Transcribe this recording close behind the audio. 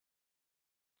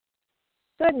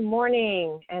Good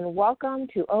morning, and welcome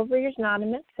to Overeaters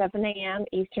Anonymous, 7 a.m.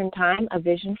 Eastern Time, A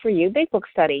Vision for You Big Book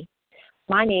Study.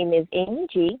 My name is Amy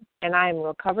G., and I am a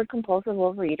recovered compulsive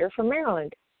overeater from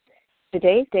Maryland.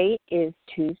 Today's date is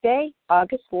Tuesday,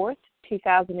 August 4th,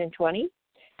 2020,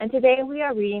 and today we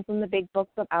are reading from the Big Book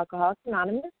of Alcoholics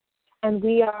Anonymous, and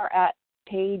we are at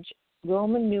page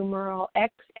Roman numeral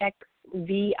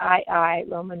xxvii,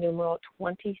 Roman numeral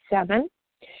 27,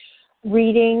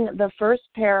 reading the first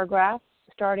paragraph,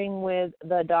 starting with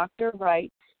the doctor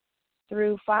writes,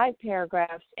 through 5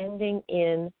 paragraphs ending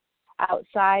in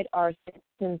outside our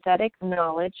synthetic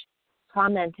knowledge,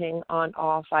 commenting on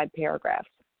all 5 paragraphs.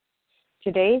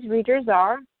 Today's readers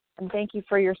are, and thank you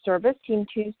for your service, Team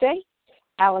Tuesday,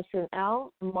 Allison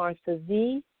L., Martha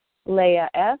Z., Leah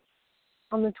S.,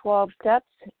 on the 12 steps,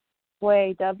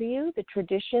 Hui W., the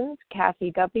traditions,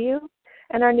 Kathy W.,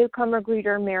 and our newcomer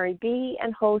greeter, Mary B.,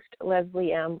 and host,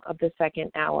 Leslie M. of the second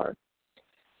hour.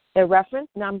 The reference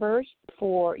numbers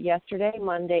for yesterday,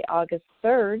 Monday, August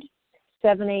 3rd,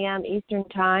 7 a.m. Eastern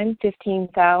Time,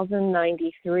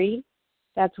 15,093.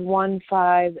 That's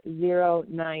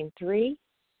 15093.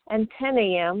 And 10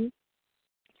 a.m.,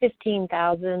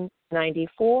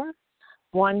 15,094,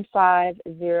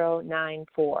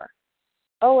 15094.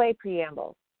 OA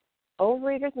Preamble.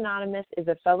 Overeaters Anonymous is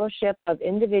a fellowship of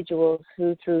individuals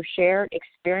who, through shared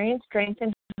experience, strength,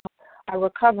 and health, are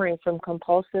recovering from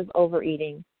compulsive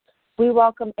overeating. We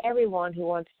welcome everyone who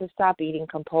wants to stop eating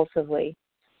compulsively.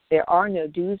 There are no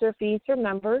dues or fees for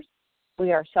members.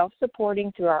 We are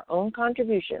self-supporting through our own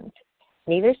contributions,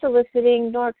 neither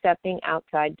soliciting nor accepting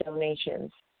outside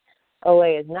donations.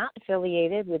 OA is not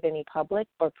affiliated with any public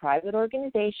or private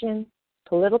organization,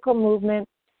 political movement,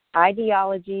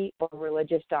 ideology, or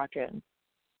religious doctrine.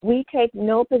 We take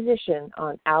no position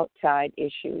on outside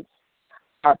issues.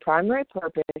 Our primary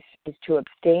purpose is to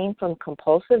abstain from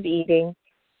compulsive eating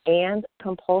and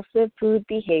compulsive food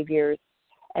behaviors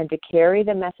and to carry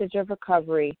the message of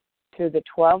recovery through the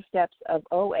 12 steps of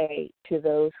OA to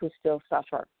those who still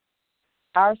suffer.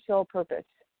 Our sole purpose.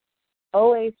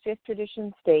 OA's fifth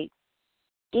tradition states,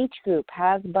 each group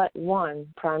has but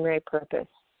one primary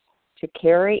purpose, to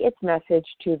carry its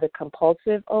message to the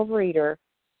compulsive overeater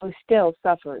who still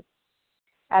suffers.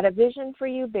 At A Vision for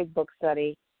You Big Book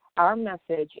Study, our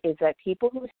message is that people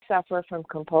who suffer from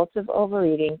compulsive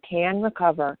overeating can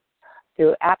recover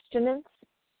through abstinence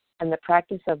and the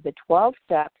practice of the 12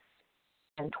 steps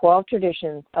and 12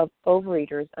 traditions of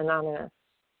Overeaters Anonymous.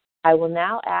 I will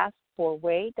now ask for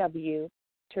Hui W.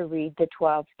 to read the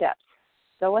 12 steps.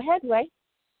 Go ahead, Hui.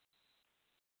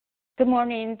 Good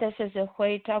morning. This is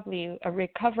Hui W., a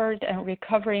recovered and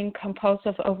recovering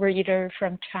compulsive overeater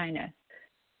from China.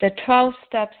 The 12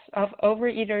 steps of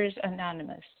Overeaters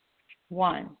Anonymous.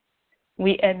 1.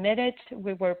 We admitted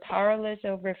we were powerless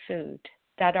over food,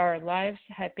 that our lives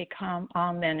had become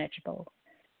unmanageable.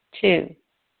 2.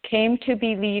 Came to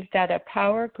believe that a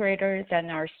power greater than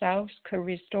ourselves could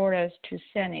restore us to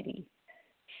sanity.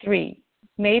 3.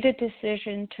 Made a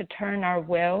decision to turn our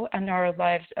will and our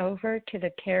lives over to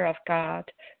the care of God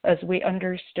as we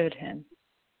understood Him.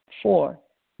 4.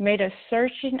 Made a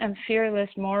searching and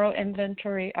fearless moral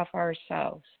inventory of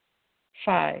ourselves.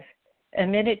 5.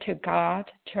 Admitted to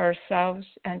God, to ourselves,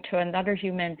 and to another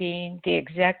human being the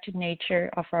exact nature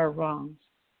of our wrongs.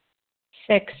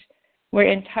 6. We're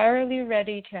entirely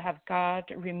ready to have God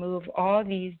remove all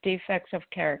these defects of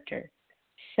character.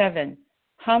 7.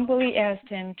 Humbly asked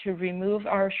Him to remove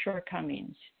our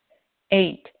shortcomings.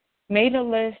 8. Made a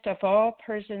list of all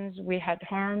persons we had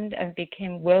harmed and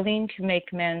became willing to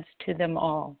make amends to them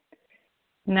all.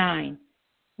 9.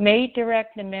 Made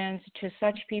direct amends to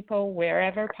such people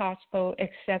wherever possible,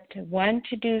 except when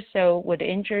to do so would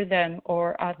injure them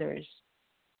or others.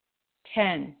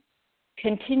 10.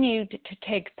 Continued to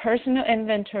take personal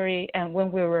inventory and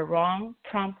when we were wrong,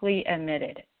 promptly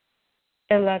admitted.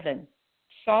 11.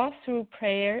 Saw through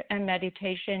prayer and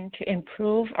meditation to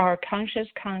improve our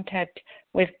conscious contact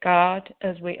with God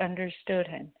as we understood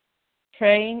Him,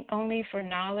 praying only for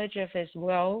knowledge of His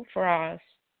will for us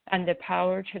and the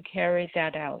power to carry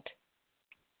that out.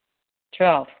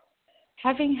 12.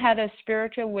 Having had a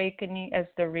spiritual awakening as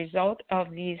the result of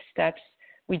these steps,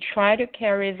 we try to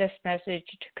carry this message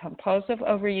to compulsive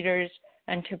overeaters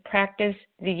and to practice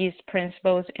these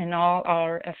principles in all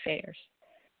our affairs.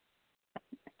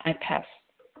 I pass.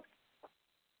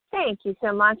 Thank you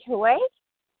so much, Hui.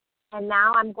 And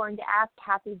now I'm going to ask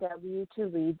Kathy W. to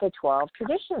read the 12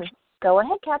 traditions. Go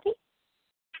ahead, Kathy.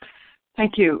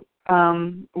 Thank you.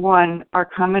 1, our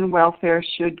common welfare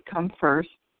should come first.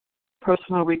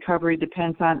 Personal recovery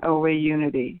depends on OA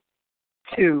unity.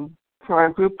 2, for our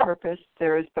group purpose,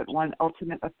 there is but one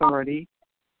ultimate authority.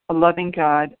 a loving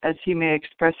God, as he may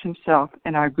express himself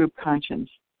in our group conscience.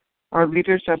 Our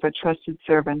leaders are but trusted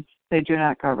servants. They do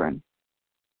not govern.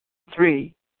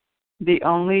 3. The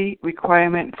only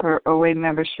requirement for OA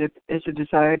membership is a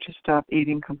desire to stop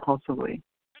eating compulsively.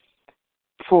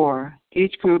 4.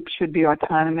 Each group should be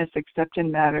autonomous except in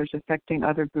matters affecting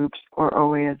other groups or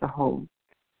OA as a whole.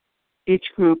 Each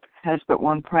group has but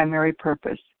one primary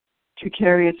purpose, to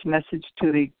carry its message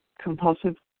to the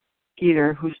compulsive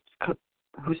eater who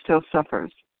still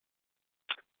suffers.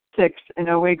 6. An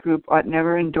OA group ought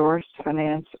never endorse,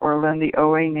 finance, or lend the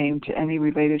OA name to any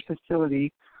related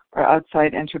facility or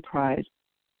outside enterprise,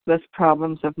 lest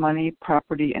problems of money,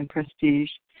 property, and prestige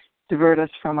divert us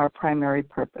from our primary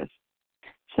purpose.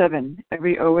 7.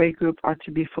 Every OA group ought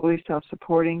to be fully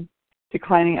self-supporting,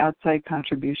 declining outside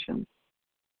contributions.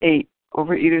 8.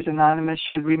 Overeaters Anonymous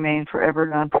should remain forever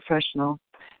non-professional,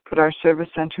 but our service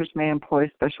centers may employ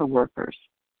special workers.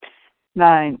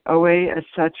 9. OA as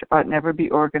such ought never be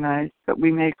organized, but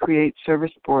we may create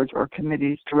service boards or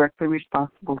committees directly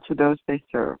responsible to those they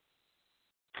serve.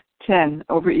 10.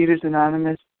 Overeaters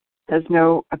Anonymous has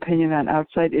no opinion on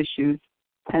outside issues,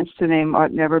 hence the name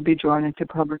ought never be drawn into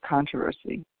public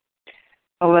controversy.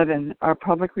 11. Our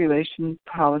public relations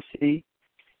policy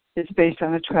is based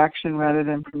on attraction rather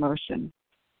than promotion.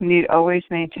 We need always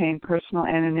maintain personal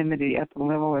anonymity at the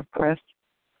level of press,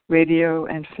 radio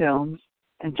and films,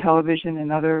 and television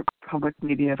and other public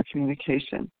media of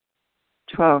communication.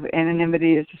 12.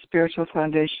 Anonymity is the spiritual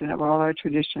foundation of all our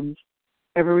traditions,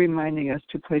 ever reminding us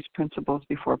to place principles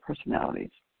before personalities.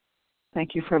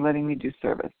 Thank you for letting me do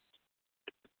service.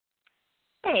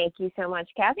 Thank you so much,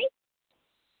 Kathy.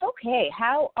 Okay,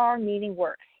 how our meeting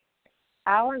works.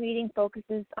 Our meeting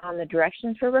focuses on the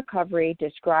directions for recovery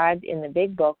described in the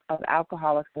Big Book of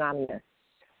Alcoholics Anonymous.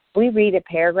 We read a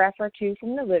paragraph or two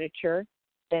from the literature,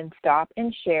 then stop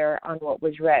and share on what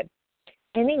was read.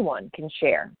 Anyone can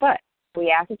share, but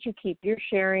we ask that you keep your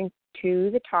sharing to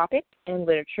the topic and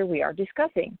literature we are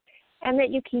discussing, and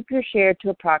that you keep your share to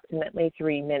approximately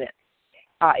 3 minutes.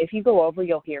 If you go over,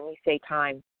 you'll hear me say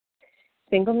time.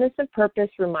 Singleness of purpose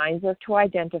reminds us to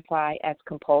identify as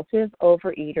compulsive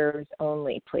overeaters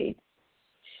only, please.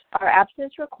 Our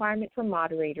abstinence requirement for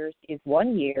moderators is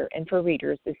 1 year and for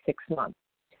readers is 6 months.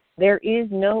 There is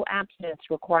no abstinence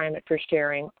requirement for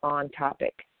sharing on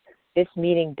topic. This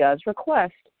meeting does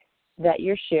request that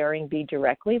your sharing be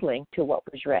directly linked to what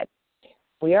was read.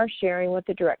 We are sharing what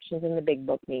the directions in the Big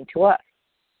Book mean to us.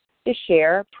 To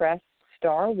share, press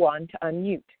star 1 to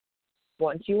unmute.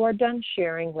 Once you are done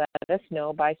sharing, let us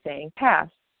know by saying pass.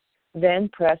 Then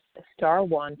press star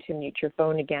 1 to mute your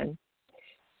phone again.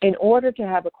 In order to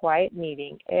have a quiet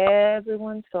meeting,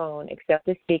 everyone's phone except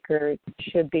the speaker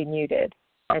should be muted,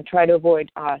 and try to avoid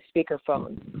speaker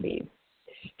phones, please.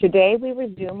 Today we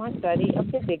resume our study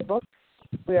of the Big Book.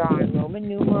 We are on Roman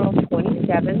numeral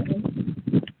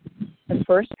 27, the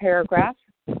first paragraph,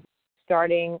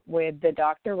 starting with the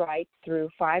Dr. writes through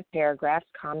 5 paragraphs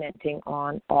commenting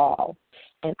on all.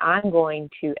 And I'm going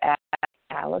to ask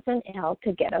Allison L.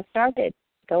 to get us started.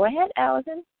 Go ahead,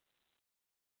 Allison.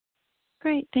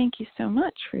 Great. Thank you so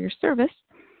much for your service.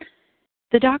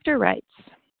 The Doctor writes,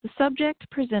 the subject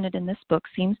presented in this book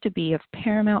seems to be of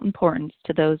paramount importance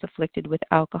to those afflicted with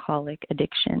alcoholic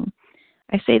addiction.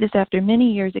 I say this after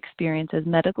many years' experience as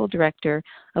medical director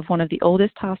of one of the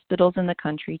oldest hospitals in the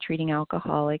country treating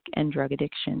alcoholic and drug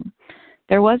addiction.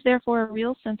 There was therefore a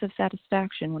real sense of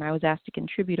satisfaction when I was asked to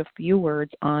contribute a few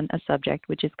words on a subject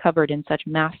which is covered in such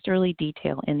masterly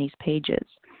detail in these pages.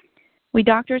 We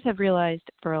doctors have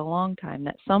realized for a long time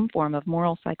that some form of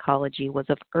moral psychology was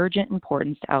of urgent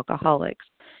importance to alcoholics,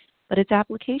 but its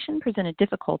application presented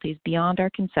difficulties beyond our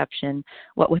conception.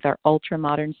 What with our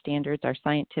ultra-modern standards, our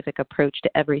scientific approach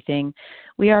to everything,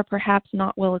 we are perhaps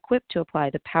not well equipped to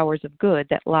apply the powers of good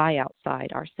that lie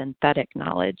outside our synthetic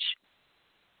knowledge.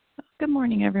 Good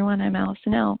morning, everyone. I'm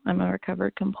Allison L. I'm a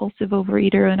recovered compulsive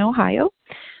overeater in Ohio.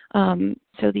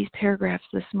 So these paragraphs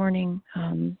this morning,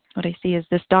 what I see is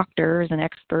this doctor is an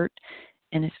expert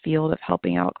in his field of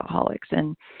helping alcoholics,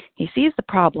 and he sees the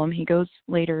problem. He goes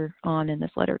later on in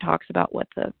this letter, talks about what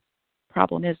the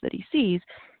problem is that he sees,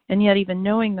 and yet even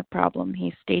knowing the problem,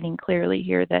 he's stating clearly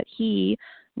here that he,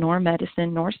 nor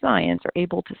medicine, nor science are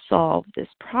able to solve this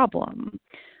problem.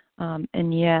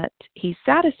 And yet he's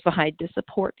satisfied to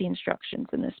support the instructions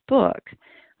in this book,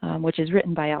 which is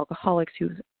written by alcoholics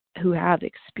who have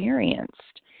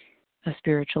experienced a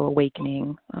spiritual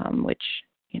awakening, which,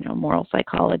 moral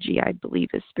psychology, I believe,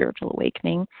 is spiritual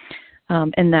awakening,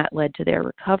 and that led to their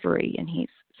recovery, and he's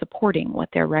supporting what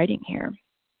they're writing here.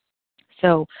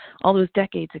 So all those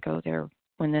decades ago, there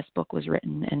when this book was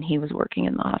written and he was working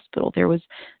in the hospital. There was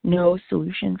no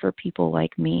solution for people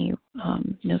like me,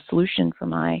 no solution for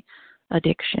my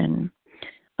addiction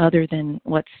other than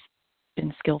what's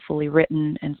been skillfully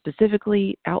written and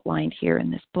specifically outlined here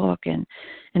in this book. And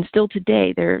still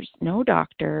today, there's no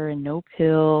doctor and no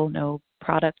pill, no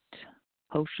product,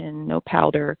 potion, no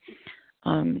powder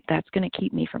that's going to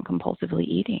keep me from compulsively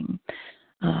eating.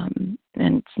 And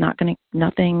it's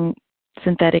nothing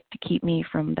synthetic to keep me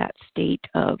from that state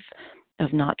of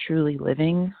not truly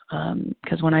living.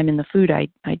 Because when I'm in the food, I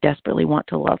desperately want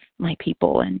to love my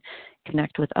people and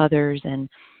connect with others. And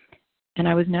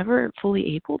I was never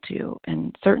fully able to,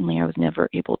 and certainly I was never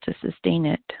able to sustain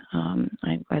it.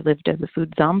 I lived as a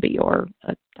food zombie or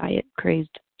a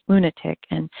diet-crazed lunatic,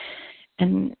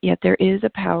 and yet there is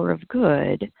a power of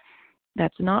good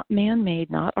that's not man-made,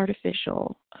 not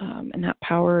artificial, and that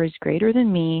power is greater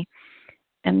than me,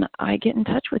 and I get in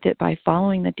touch with it by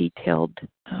following the detailed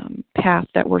path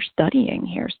that we're studying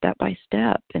here, step by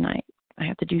step, and I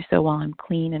have to do so while I'm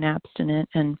clean and abstinent,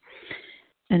 and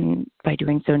by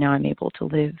doing so now I'm able to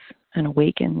live an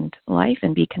awakened life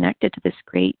and be connected to this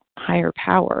great higher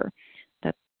power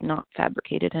that's not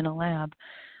fabricated in a lab.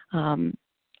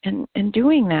 And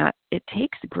doing that, it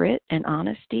takes grit and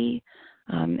honesty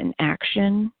and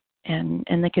action and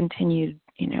the continued,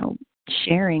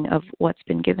 sharing of what's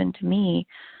been given to me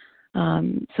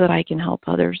so that I can help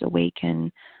others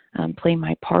awaken, play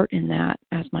my part in that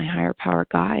as my higher power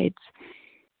guides.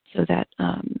 So that,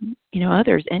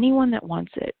 others, anyone that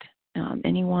wants it,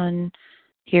 anyone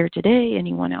here today,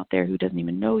 anyone out there who doesn't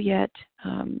even know yet,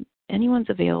 anyone's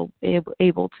able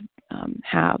to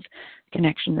have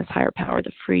connection to this higher power,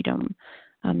 the freedom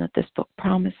that this book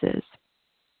promises.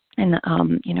 And,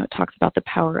 it talks about the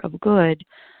power of good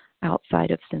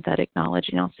outside of synthetic knowledge.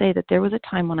 And I'll say that there was a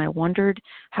time when I wondered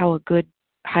how a good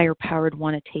higher power would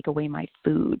want to take away my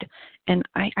food. And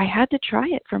I had to try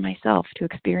it for myself, to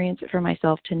experience it for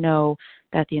myself, to know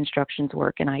that the instructions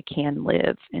work and I can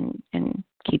live and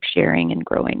keep sharing and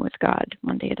growing with God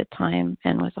one day at a time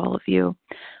and with all of you.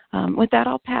 With that,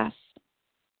 I'll pass.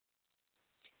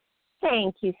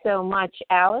 Thank you so much,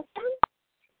 Allison.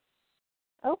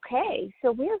 Okay,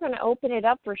 so we are going to open it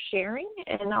up for sharing,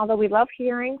 and although we love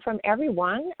hearing from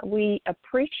everyone, we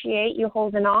appreciate you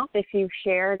holding off if you've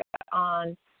shared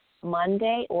on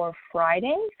Monday or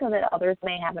Friday so that others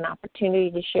may have an opportunity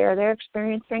to share their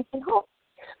experience, strength, and hope.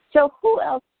 So who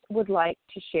else would like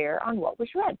to share on what was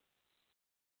read?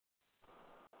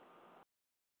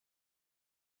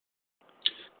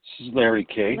 This is Larry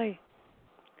K.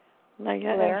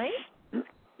 Larry?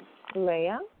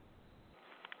 Leah?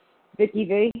 Vicki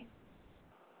V.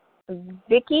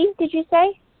 Vicki, did you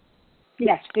say?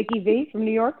 Yes, Vicki V. from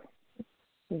New York.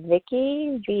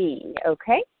 Vicki V.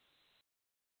 Okay.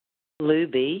 Lou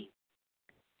B.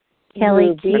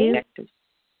 Kelly Q.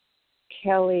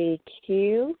 Kelly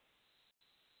Q.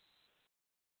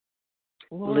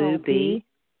 Lou B.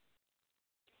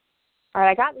 All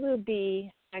right, I got Lou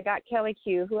B. I got Kelly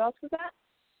Q. Who else was that?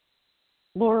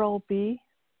 Laurel B.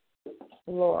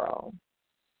 Laurel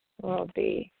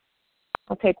B.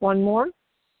 I'll take one more.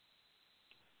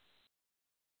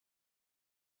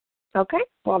 Okay.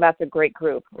 Well, that's a great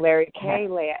group. Larry K.,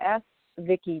 Leah S.,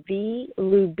 Vicki V.,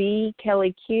 Lou B.,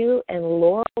 Kelly Q., and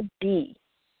Laurel B.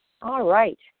 All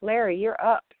right. Larry, you're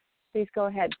up. Please go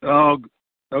ahead. Oh,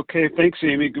 okay. Thanks,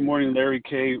 Amy. Good morning. Larry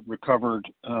K., recovered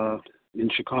in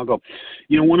Chicago.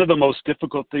 One of the most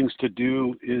difficult things to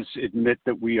do is admit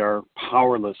that we are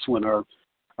powerless when our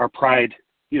pride,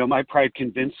 my pride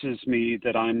convinces me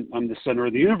that I'm the center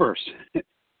of the universe.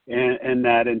 And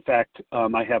that, in fact,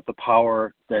 I have the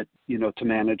power that, to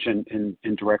manage and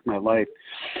direct my life.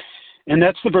 And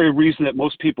that's the very reason that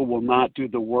most people will not do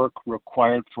the work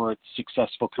required for its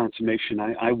successful consummation.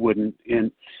 I wouldn't.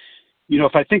 And,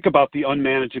 if I think about the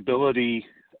unmanageability,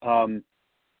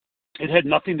 it had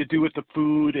nothing to do with the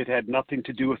food. It had nothing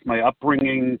to do with my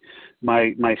upbringing,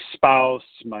 my spouse,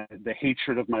 the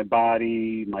hatred of my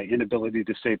body, my inability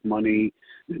to save money,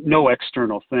 no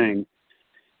external thing.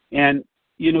 And,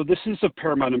 this is of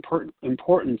paramount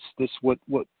importance, what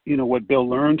Bill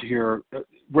learned here.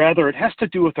 Rather, it has to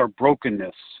do with our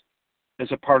brokenness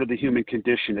as a part of the human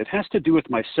condition. It has to do with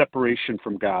my separation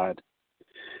from God.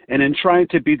 And in trying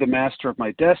to be the master of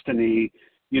my destiny,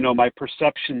 my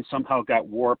perception somehow got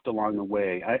warped along the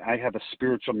way. I have a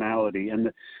spiritual malady.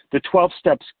 And the 12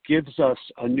 steps gives us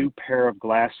a new pair of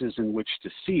glasses in which to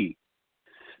see.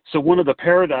 So one of the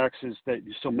paradoxes that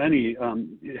so many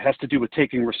has to do with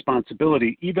taking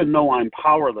responsibility. Even though I'm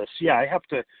powerless, I have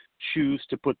to choose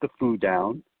to put the food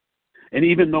down. And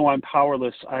even though I'm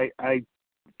powerless, I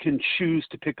can choose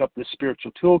to pick up the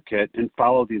spiritual toolkit and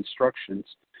follow the instructions,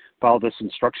 follow this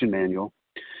instruction manual.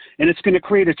 And it's going to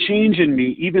create a change in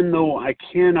me, even though I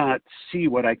cannot see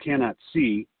what I cannot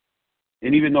see.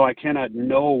 And even though I cannot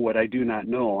know what I do not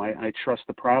know, I trust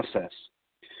the process.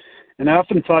 And I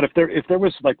often thought if there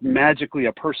was like magically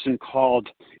a person called,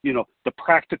 the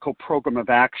practical program of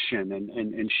action,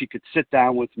 and she could sit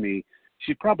down with me,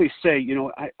 she'd probably say,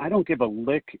 I don't give a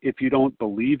lick if you don't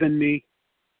believe in me,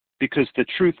 because the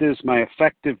truth is my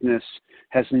effectiveness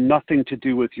has nothing to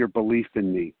do with your belief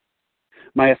in me.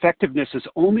 My effectiveness is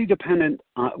only dependent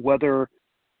on whether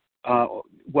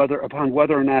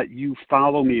or not you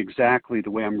follow me exactly the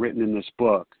way I'm written in this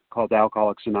book called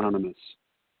Alcoholics Anonymous.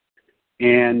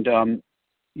 And,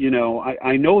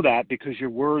 I know that because your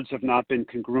words have not been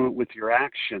congruent with your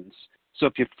actions. So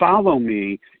if you follow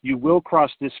me, you will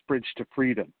cross this bridge to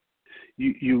freedom.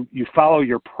 You follow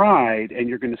your pride, and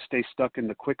you're going to stay stuck in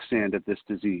the quicksand of this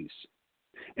disease.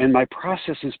 And my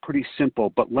process is pretty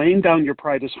simple, but laying down your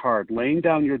pride is hard. Laying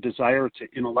down your desire to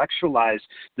intellectualize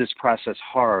this process,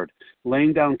 hard.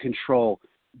 Laying down control,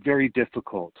 very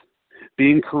difficult.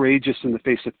 Being courageous in the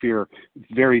face of fear,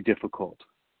 very difficult.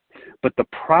 But the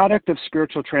product of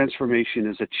spiritual transformation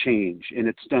is a change, and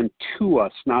it's done to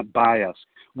us, not by us.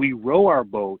 We row our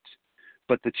boat,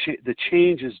 but the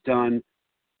change is done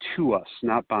to us,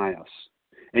 not by us.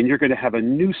 And you're going to have a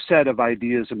new set of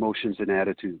ideas, emotions, and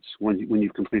attitudes when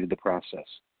you've completed the process.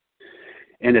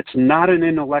 And it's not an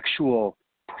intellectual,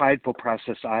 prideful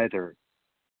process either.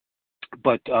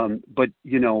 But I'll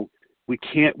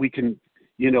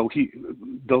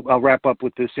wrap up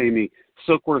with this, Amy.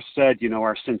 Silkworth said,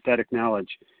 our synthetic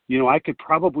knowledge. I could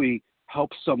probably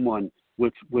help someone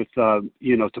with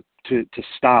to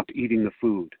stop eating the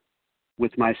food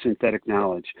with my synthetic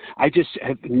knowledge. I just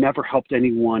have never helped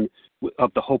anyone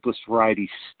of the hopeless variety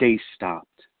stay stopped.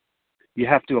 You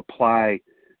have to apply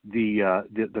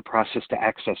the process to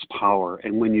access power,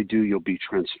 and when you do, you'll be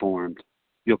transformed.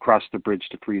 You'll cross the bridge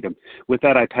to freedom. With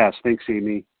that, I pass. Thanks,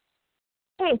 Amy.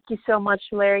 Thank you so much,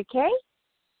 Larry K.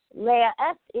 Leah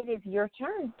S., it is your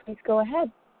turn. Please go ahead.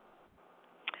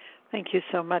 Thank you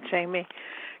so much, Amy.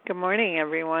 Good morning,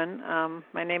 everyone.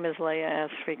 My name is Leah S.,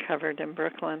 recovered in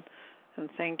Brooklyn. And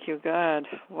thank you, God.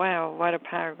 Wow, what a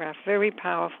paragraph. Very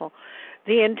powerful.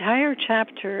 The entire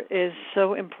chapter is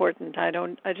so important. I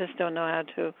just don't know how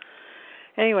to.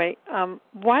 Anyway,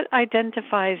 what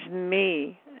identifies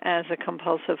me as a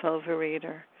compulsive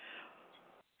overeater?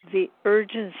 The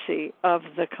urgency of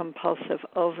the compulsive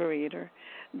overeater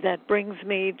that brings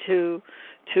me to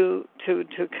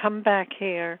come back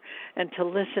here and to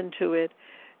listen to it.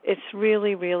 It's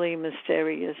really, really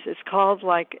mysterious. It's called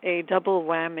like a double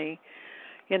whammy.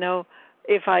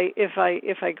 If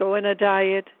I go in a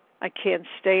diet, I can't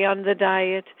stay on the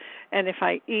diet, and if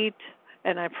I eat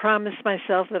and I promise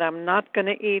myself that I'm not going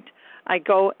to eat, I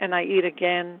go and I eat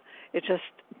again. It's just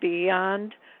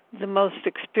beyond the most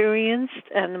experienced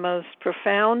and the most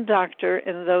profound doctor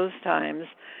in those times,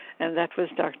 and that was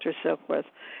Dr. Silkworth.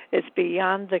 It's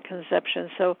beyond the conception.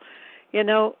 So,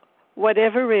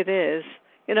 whatever it is,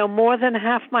 more than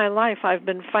half my life I've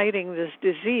been fighting this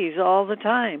disease all the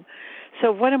time.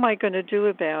 So what am I going to do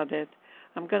about it?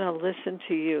 I'm going to listen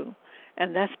to you.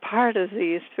 And that's part of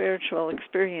the spiritual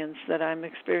experience that I'm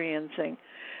experiencing.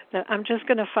 That I'm just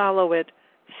going to follow it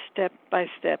step by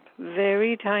step,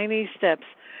 very tiny steps,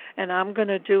 and I'm going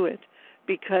to do it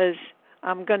because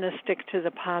I'm going to stick to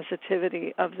the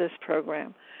positivity of this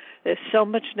program. There's so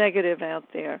much negative out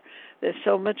there. There's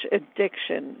so much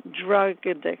addiction, drug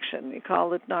addiction. You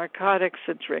call it narcotics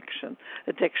addiction.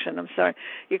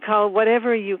 You call it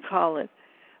whatever you call it.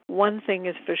 One thing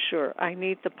is for sure. I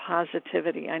need the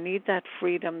positivity. I need that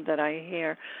freedom that I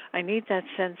hear. I need that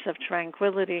sense of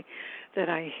tranquility that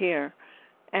I hear.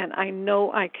 And I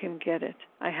know I can get it.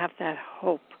 I have that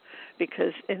hope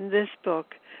because in this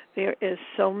book there is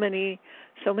so many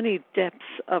depths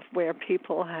of where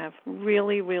people have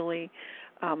really, really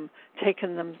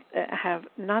taken them, have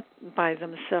not by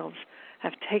themselves,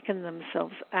 have taken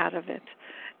themselves out of it.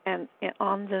 And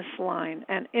on this line,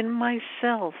 and in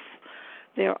myself,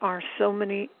 there are so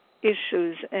many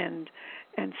issues and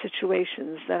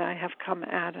situations that I have come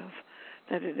out of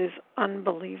that it is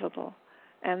unbelievable.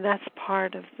 And that's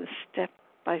part of the step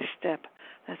by step.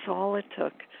 That's all it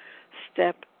took,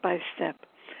 step by step.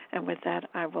 And with that,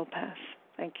 I will pass.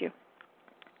 Thank you.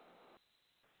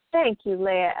 Thank you,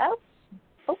 Leah F.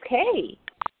 Okay.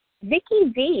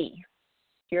 Vicki V.,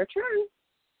 your turn.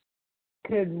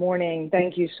 Good morning.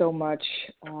 Thank you so much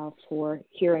for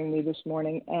hearing me this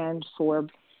morning and for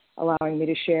allowing me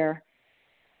to share.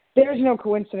 There's no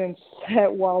coincidence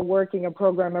that while working a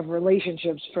program of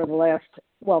relationships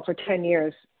for 10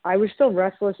 years, I was still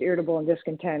restless, irritable, and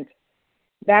discontent.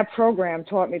 That program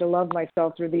taught me to love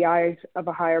myself through the eyes of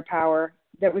a higher power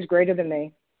that was greater than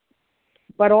me,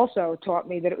 but also taught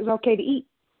me that it was okay to eat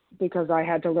because I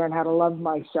had to learn how to love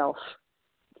myself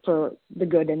for the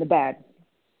good and the bad.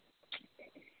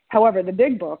 However, the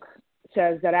big book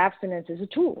says that abstinence is a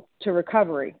tool to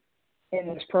recovery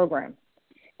in this program.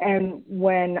 And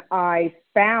when I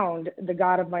found the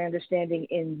God of my understanding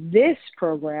in this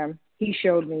program, he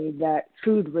showed me that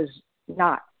food was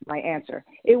not my answer.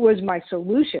 It was my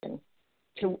solution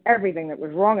to everything that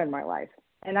was wrong in my life.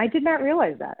 And I did not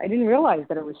realize that. I didn't realize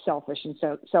that it was selfish and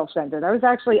self-centered. I was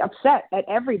actually upset at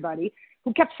everybody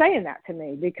who kept saying that to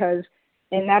me because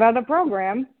in that other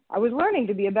program, I was learning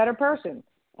to be a better person.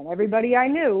 And everybody I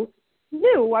knew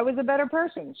I was a better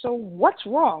person. So what's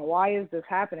wrong? Why is this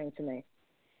happening to me?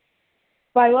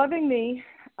 By loving me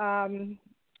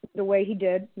the way he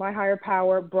did, my higher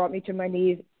power brought me to my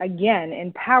knees again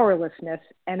in powerlessness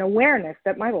and awareness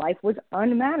that my life was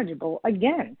unmanageable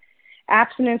again.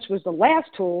 Abstinence was the last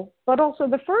tool, but also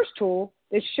the first tool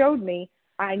that showed me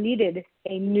I needed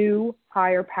a new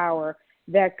higher power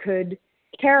that could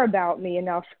care about me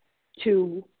enough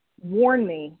to warn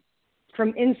me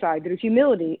from inside through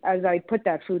humility as I put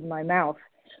that food in my mouth.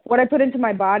 What I put into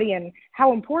my body and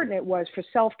how important it was for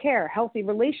self-care, healthy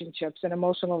relationships, and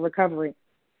emotional recovery.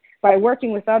 By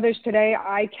working with others today,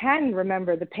 I can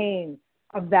remember the pain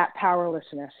of that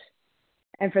powerlessness.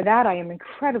 And for that, I am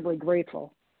incredibly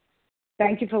grateful.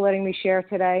 Thank you for letting me share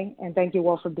today, and thank you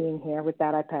all for being here. With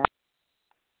that, I pass.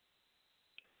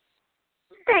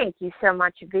 Thank you so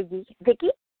much, Vicki.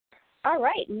 All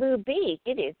right, Lou B.,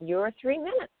 it is your 3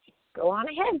 minutes. Go on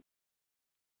ahead.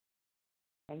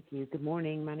 Thank you. Good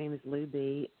morning. My name is Lou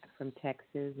B. from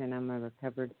Texas, and I'm a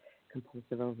recovered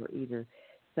compulsive overeater.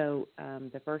 So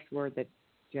the first word that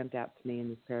jumped out to me in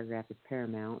this paragraph is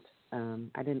paramount.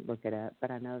 I didn't look it up,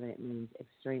 but I know that it means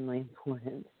extremely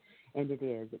important, and it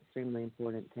is extremely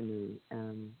important to me,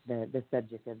 the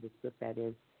subject of this book, that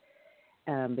is,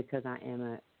 because I am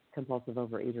a compulsive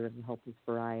overeater of the hopeless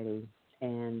variety,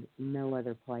 and no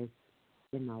other place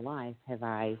in my life have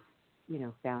I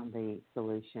found the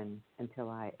solution until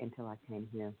I came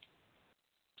here.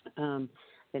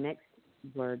 The next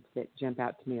words that jump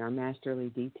out to me are masterly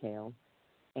detail.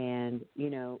 And,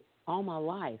 all my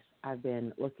life I've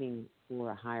been looking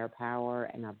for a higher power,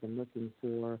 and I've been looking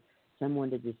for someone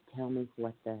to just tell me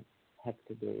what the heck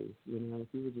to do. If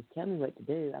you would just tell me what to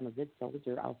do, I'm a good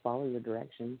soldier. I'll follow your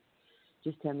directions.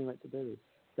 Just tell me what to do.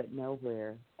 But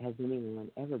nowhere has anyone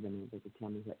ever been able to tell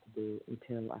me what to do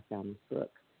until I found this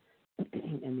book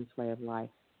and this way of life.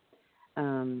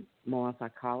 Moral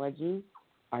psychology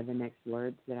are the next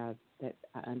words that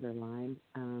I underlined.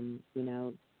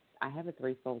 I have a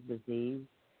threefold disease: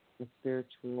 a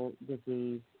spiritual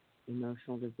disease,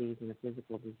 emotional disease, and a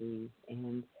physical disease.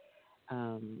 And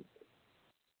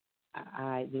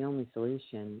the only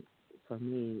solution for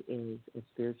me is a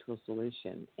spiritual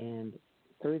solution. And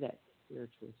through that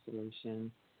spiritual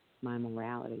solution, my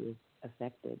morality is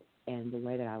affected, and the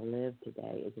way that I live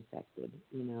today is affected.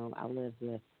 I live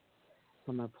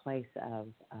from a place of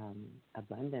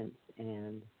abundance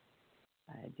and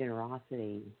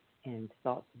generosity and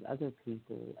thoughts of other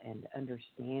people and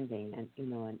understanding, and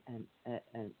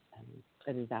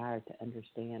a desire to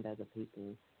understand other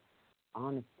people,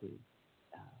 honesty,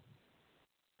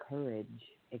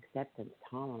 courage, acceptance,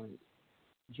 tolerance,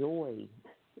 joy,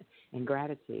 and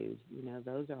gratitude.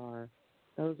 Those are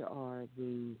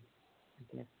the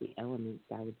elements,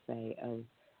 I would say, of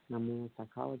my moral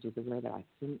psychology, the way that I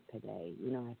think today.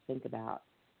 I think about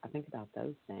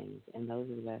those things, and those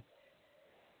are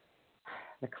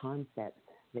the concepts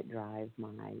that drive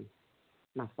my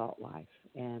thought life.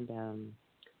 And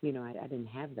I didn't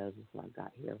have those before I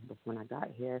got here. But when I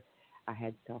got here, I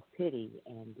had self-pity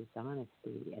and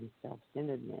dishonesty and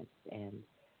self-centeredness and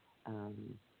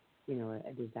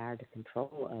a desire to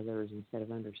control others instead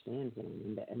of understand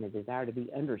them, and a desire to be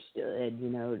understood.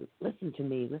 Listen to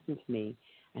me.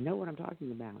 I know what I'm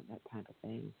talking about, that type of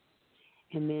thing.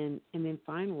 And then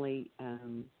finally,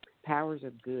 powers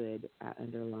of good I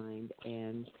underlined,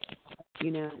 and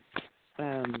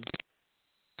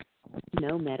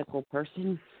no medical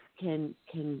person can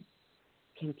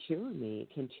cure me,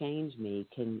 can change me,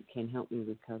 can help me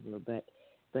recover,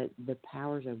 but the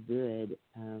powers of good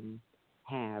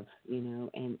have,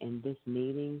 and this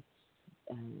meeting,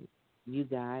 you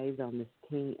guys on this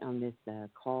team, on this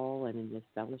call, and in this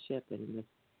fellowship, and in this,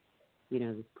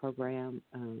 this program,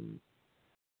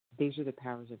 these are the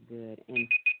powers of good. And,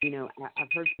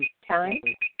 I've heard you time.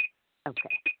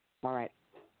 Okay. All right.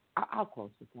 I'll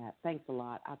close with that. Thanks a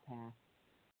lot. I'll pass.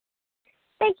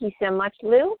 Thank you so much,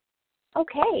 Lou.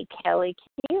 Okay, Kelly,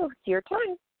 it's your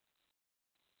turn.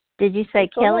 Did you say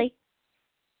Kelly?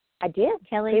 I did.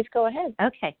 Kelly? Please go ahead.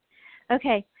 Okay.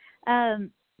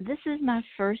 This is my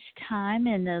first time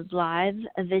in the live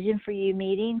Vision for You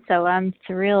meeting, so I'm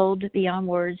thrilled beyond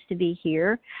words to be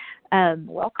here.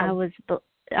 Welcome.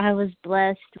 I was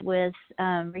blessed with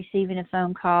receiving a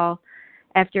phone call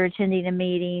after attending a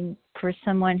meeting for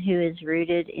someone who is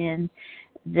rooted in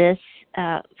this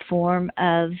form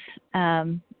of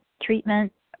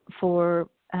treatment for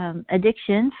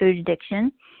addiction, food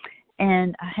addiction.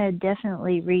 And I had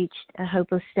definitely reached a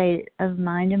hopeless state of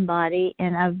mind and body,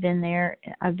 and I've been there.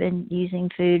 I've been using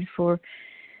food for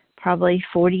probably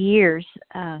 40 years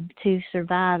to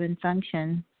survive and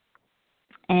function.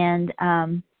 And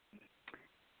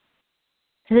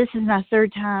this is my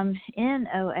third time in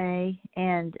OA,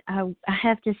 and I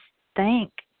have to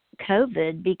thank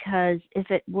COVID, because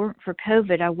if it weren't for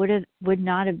COVID, I would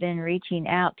not have been reaching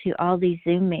out to all these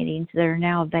Zoom meetings that are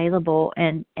now available,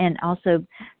 and also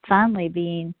finally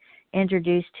being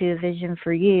introduced to a Vision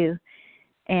for You,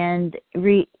 and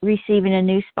receiving a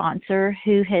new sponsor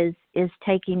who is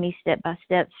taking me step by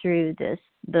step through this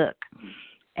book.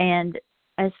 And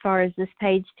as far as this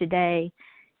page today,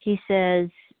 he says,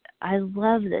 I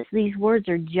love this. These words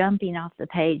are jumping off the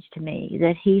page to me,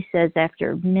 that he says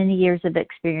after many years of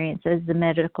experience as the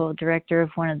medical director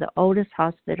of one of the oldest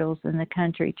hospitals in the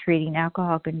country treating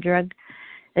alcoholic and drug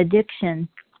addiction,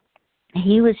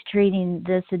 he was treating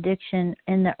this addiction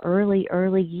in the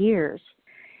early years,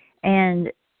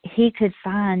 and he could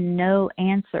find no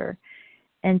answer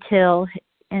until,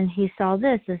 and he saw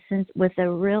this, with a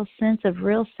real sense of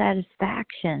real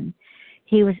satisfaction.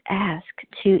 He was asked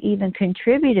to even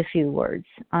contribute a few words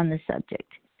on the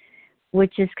subject,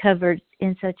 which is covered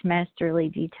in such masterly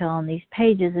detail on these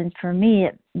pages. And for me,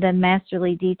 the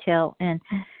masterly detail, and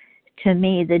to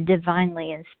me, the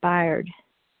divinely inspired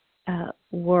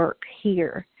work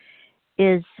here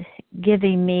is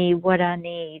giving me what I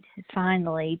need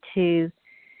finally to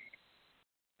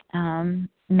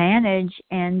manage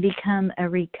and become a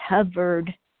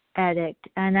recovered addict.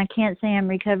 And I can't say I'm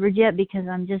recovered yet because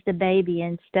I'm just a baby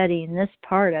and studying this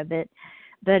part of it,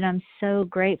 but I'm so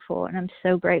grateful, and I'm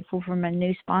so grateful for my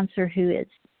new sponsor who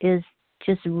is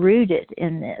just rooted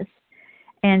in this,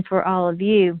 and for all of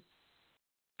you.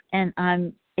 And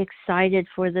I'm excited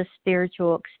for the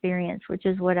spiritual experience, which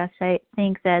is what I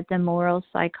think that the moral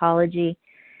psychology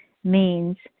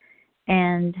means.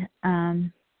 And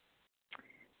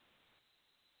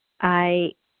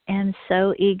I am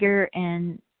so eager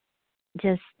and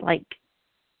just like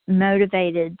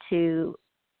motivated to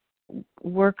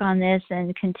work on this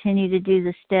and continue to do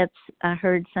the steps. I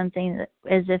heard something that,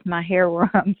 as if my hair were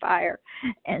on fire,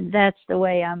 and that's the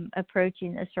way I'm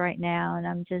approaching this right now, and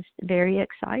I'm just very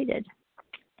excited.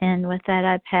 And with that,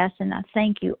 I pass, and I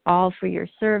thank you all for your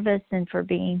service and for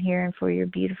being here and for your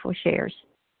beautiful shares.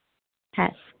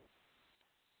 Pass.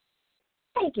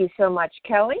 Thank you so much,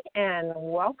 Kelly, and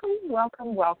welcome.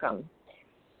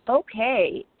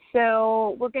 Okay,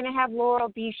 so we're going to have Laurel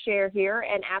B. share here,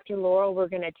 and after Laurel, we're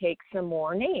going to take some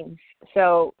more names.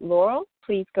 So, Laurel,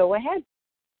 please go ahead.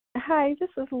 Hi, this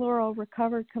is Laurel,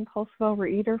 recovered compulsive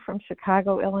overeater from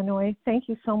Chicago, Illinois. Thank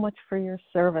you so much for your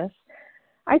service.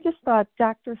 I just thought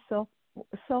Dr.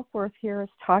 Silkworth here is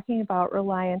talking about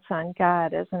reliance on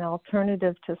God as an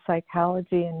alternative to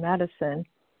psychology and medicine.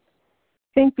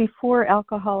 I think before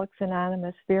Alcoholics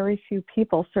Anonymous, very few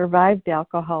people survived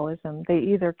alcoholism. They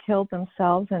either killed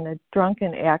themselves in a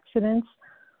drunken accidents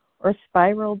or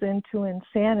spiraled into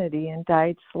insanity and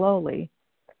died slowly.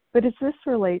 But as this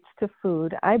relates to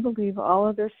food, I believe all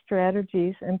other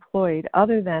strategies employed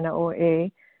other than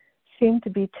OA seem to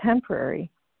be temporary.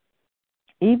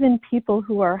 Even people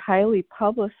who are highly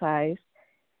publicized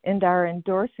and are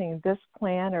endorsing this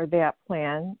plan or that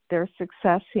plan, their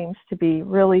success seems to be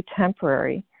really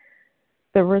temporary.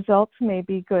 The results may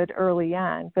be good early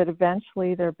on, but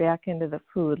eventually they're back into the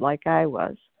food like I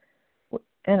was.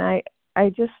 And I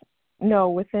just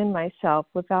know within myself,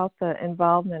 without the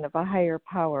involvement of a higher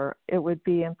power, it would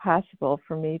be impossible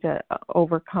for me to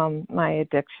overcome my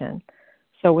addiction.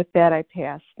 So with that, I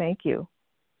pass. Thank you.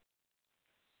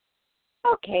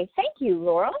 Okay, thank you,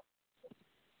 Laurel.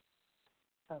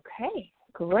 Okay,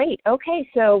 great. Okay,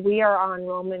 so we are on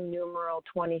Roman numeral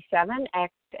 27,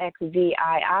 xxvii,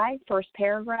 first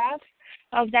paragraph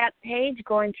of that page,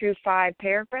 going through 5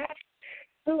 paragraphs.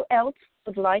 Who else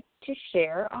would like to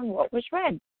share on what was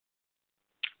read?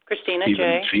 Christina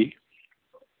J. C.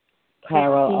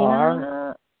 Carol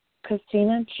R.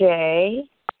 Christina J.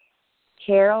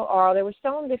 Carol R. There was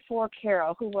someone before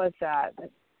Carol. Who was that?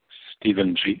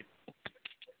 Stephen G.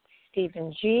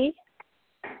 Stephen G.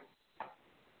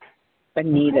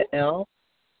 Anita L.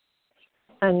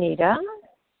 Anita.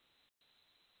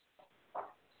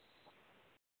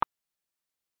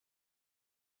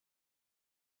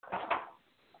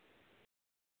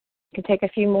 You can take a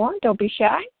few more. Don't be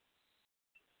shy.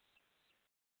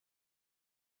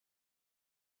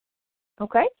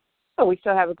 Okay. Oh, we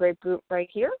still have a great group right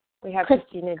here. We have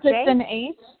Christina J. Kristen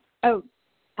H. Oh,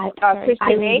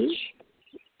 Kristen H.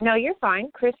 No, you're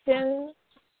fine. Kristen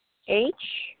H.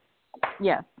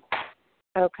 Yes.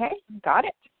 Okay, got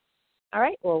it. All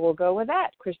right, well, we'll go with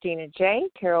that. Christina J.,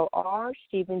 Carol R.,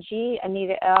 Stephen G.,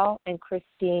 Anita L., and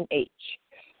Christine H.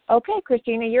 Okay,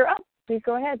 Christina, you're up. Please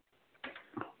go ahead.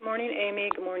 Good morning, Amy.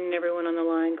 Good morning, everyone on the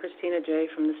line. Christina J.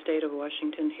 from the state of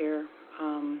Washington here.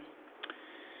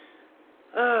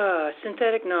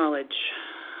 Synthetic knowledge.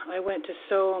 I went to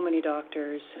so many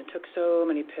doctors and took so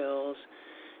many pills,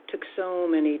 took so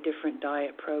many different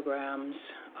diet programs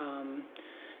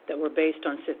that were based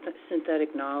on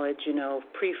synthetic knowledge,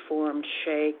 preformed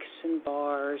shakes and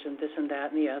bars and this and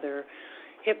that and the other,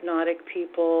 hypnotic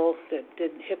people that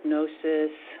did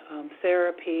hypnosis,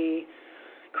 therapy,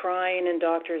 crying in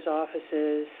doctors'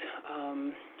 offices,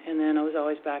 and then I was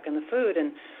always back in the food.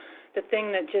 And the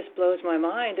thing that just blows my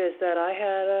mind is that I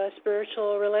had a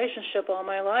spiritual relationship all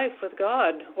my life with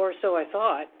God, or so I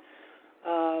thought.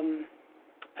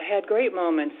 I had great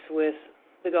moments with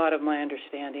the God of my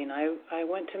understanding. I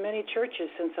went to many churches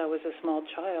since I was a small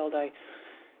child. I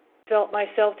felt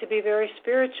myself to be very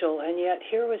spiritual, and yet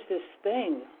here was this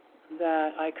thing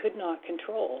that I could not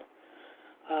control.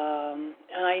 And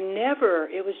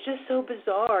it was just so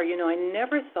bizarre, I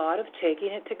never thought of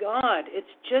taking it to God.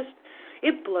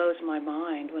 It blows my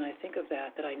mind when I think of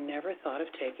that I never thought of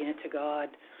taking it to God.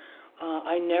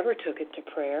 I never took it to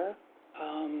prayer.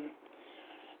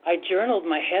 I journaled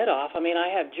my head off. I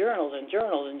have journals and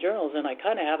journals and journals, and I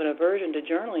kind of have an aversion to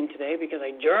journaling today because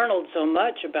I journaled so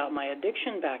much about my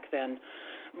addiction back then.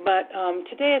 But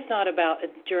today it's not about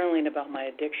journaling about my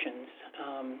addictions,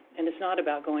 and it's not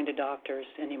about going to doctors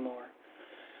anymore.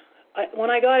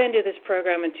 When I got into this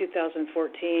program in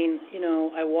 2014,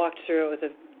 I walked through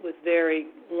it with very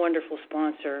wonderful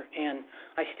sponsor, and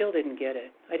I still didn't get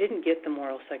it. I didn't get the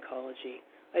moral psychology.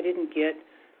 I didn't get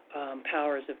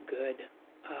powers of good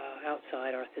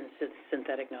outside our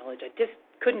synthetic knowledge. I just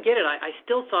couldn't get it. I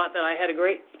still thought that I had a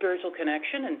great spiritual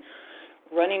connection and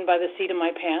running by the seat of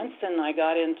my pants, and I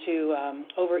got into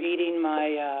overeating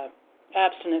my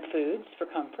abstinent foods for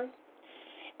comfort,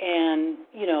 and,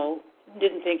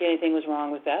 didn't think anything was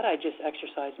wrong with that. I just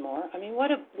exercised more.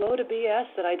 What a load of BS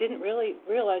that I didn't really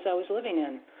realize I was living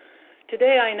in.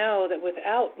 Today I know that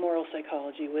without moral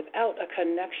psychology, without a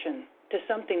connection to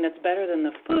something that's better than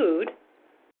the food,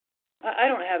 I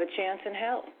don't have a chance in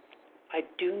hell. I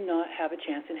do not have a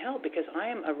chance in hell because I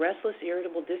am a restless,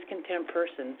 irritable, discontent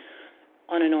person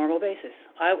on a normal basis.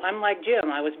 I'm like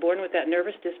Jim. I was born with that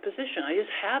nervous disposition. I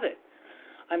just have it.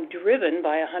 I'm driven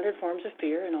by 100 forms of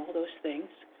fear and all those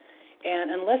things.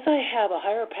 And unless I have a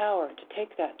higher power to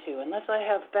take that to, unless I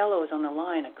have fellows on the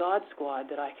line, a God squad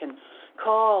that I can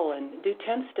call and do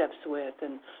 10 steps with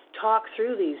and talk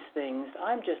through these things,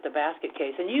 I'm just a basket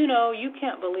case. And you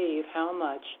can't believe how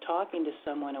much talking to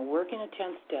someone and working a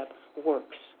 10-step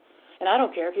works. And I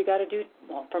don't care if you got to do,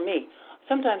 for me,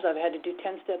 sometimes I've had to do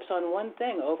 10 steps on one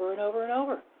thing over and over and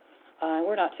over.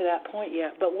 We're not to that point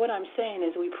yet. But what I'm saying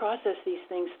is we process these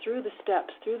things through the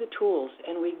steps, through the tools,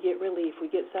 and we get relief, we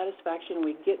get satisfaction, and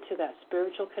we get to that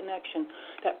spiritual connection,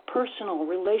 that personal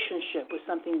relationship with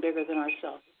something bigger than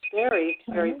ourselves. Very,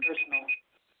 very personal.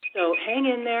 So hang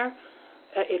in there.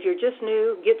 If you're just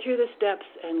new, get through the steps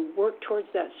and work towards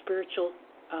that spiritual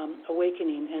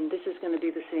awakening, and this is going to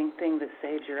be the same thing that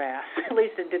saves your ass. At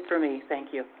least it did for me. Thank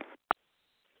you.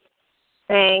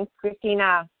 Thanks,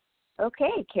 Christina.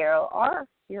 Okay, Carol R.,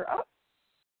 you're up.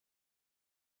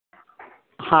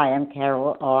 Hi, I'm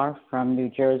Carol R. from New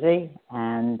Jersey,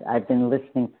 and I've been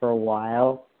listening for a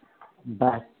while,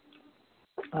 but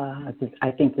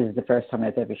I think this is the first time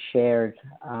I've ever shared.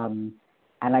 And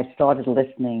I started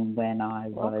listening when I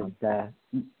was,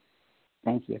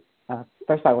 thank you.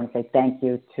 First, I want to say thank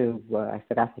you to, I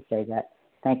forgot to say that,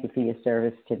 thank you for your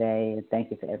service today, and thank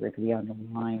you for everybody on the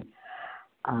line.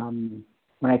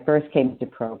 When I first came to the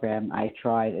program, I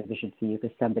tried a Vision for You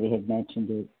because somebody had mentioned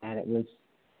it, and it was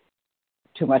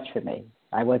too much for me.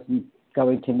 I wasn't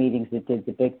going to meetings that did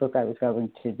the big book. I was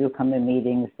going to come to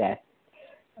meetings that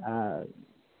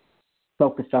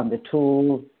focused on the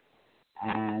tools,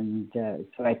 and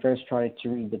so I first started to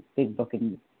read the big book,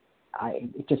 and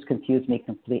it just confused me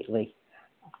completely.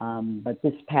 But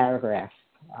this paragraph,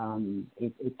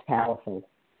 it's powerful.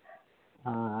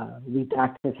 We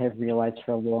doctors have realized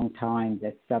for a long time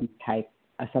that some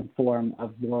form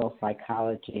of moral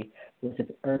psychology was of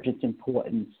urgent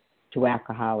importance to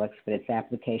alcoholics, but its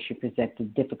application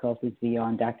presented difficulties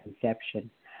beyond our conception.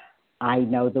 I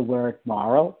know the word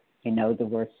moral. I know the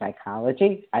word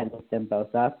psychology. I looked them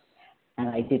both up, and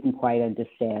I didn't quite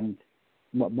understand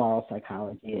what moral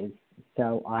psychology is.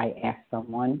 So I asked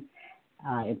someone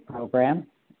in program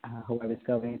who I was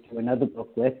going through another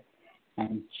book with,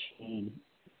 and she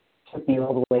took me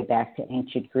all the way back to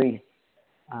ancient Greece,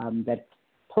 that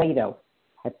Plato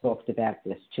had talked about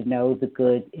this. To know the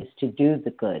good is to do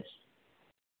the good.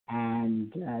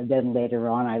 And then later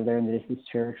on, I learned that this is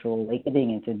spiritual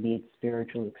awakening and to meet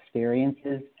spiritual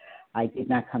experiences. I did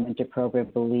not come into program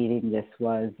believing this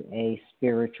was a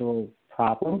spiritual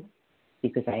problem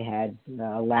because I had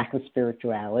a lack of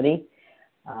spirituality,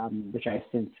 which I've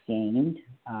since gained.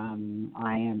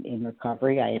 I am in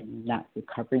recovery. I am not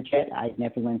recovered yet. I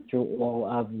never went through all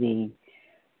of the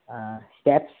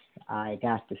steps. I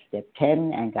got to step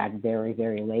 10 and got very,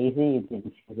 very lazy and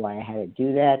didn't see why I had to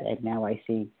do that. And now I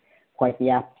see quite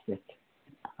the opposite.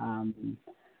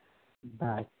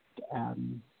 But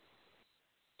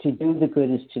to do the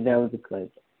good is to know the good.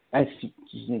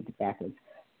 Excuse me, backwards.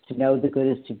 To know the good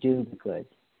is to do the good.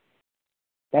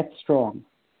 That's strong.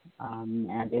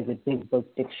 And there's a big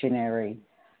book dictionary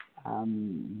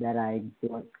that I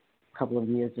bought a couple of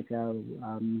years ago,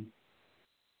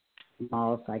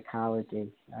 moral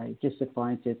psychology. It just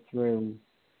defines it through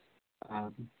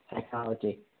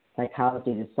psychology.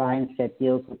 Psychology is a science that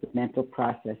deals with the mental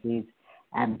processes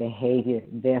and behavior.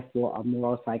 Therefore, a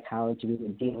moral psychology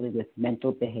is dealing with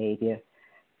mental behavior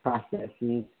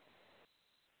processes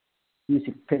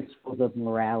using principles of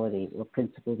morality or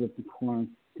principles of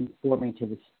conforming to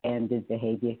the standard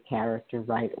behavior, character,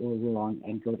 right or wrong,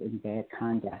 and good and bad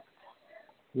conduct.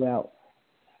 Well,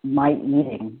 my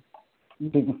eating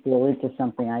didn't fall into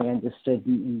something I understood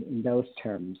in those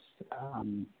terms.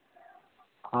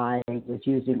 I was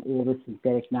using all the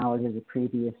synthetic knowledge of the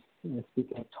previous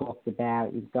speaker talked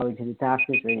about, going to the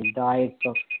doctors, reading diet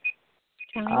books.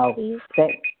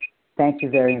 Thank you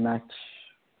very much.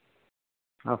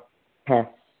 I'll pass.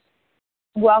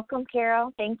 Welcome,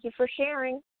 Carol. Thank you for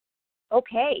sharing.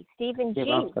 Okay, Stephen G. You're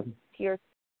welcome.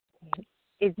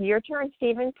 It's your turn,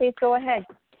 Stephen. Please go ahead.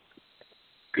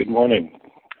 Good morning.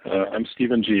 I'm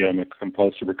Stephen G. I'm a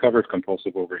recovered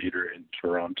compulsive overeater in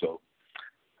Toronto.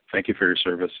 Thank you for your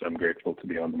service. I'm grateful to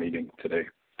be on the meeting today.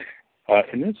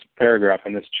 In this paragraph,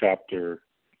 in this chapter,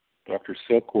 Dr.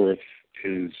 Silkworth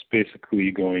is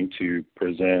basically going to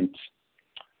present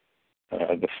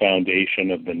the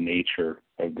foundation of the nature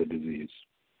of the disease,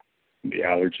 the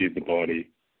allergy of the body,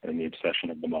 and the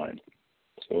obsession of the mind.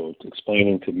 So it's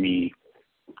explaining to me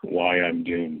why I'm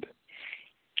doomed.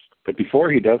 But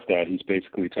before he does that, he's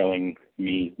basically telling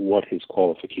me what his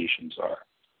qualifications are.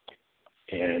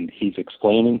 And he's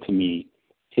explaining to me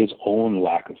his own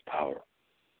lack of power.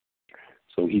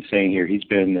 So he's saying here he's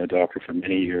been a doctor for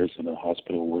many years in a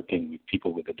hospital working with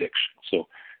people with addiction. So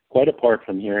quite apart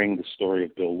from hearing the story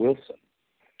of Bill Wilson,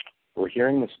 we're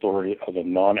hearing the story of a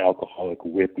non-alcoholic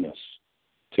witness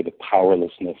to the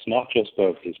powerlessness, not just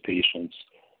of his patients,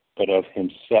 but of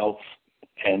himself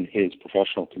and his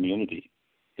professional community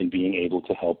in being able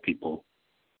to help people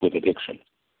with addiction.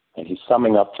 And he's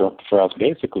summing up for us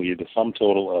basically the sum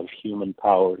total of human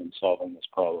power in solving this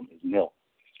problem is nil.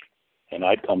 And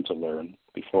I'd come to learn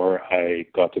before I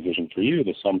got to Vision for You,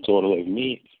 the sum total of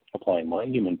me applying my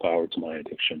human power to my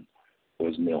addiction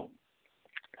was nil.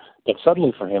 But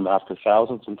suddenly for him, after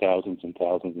thousands and thousands and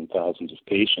thousands and thousands of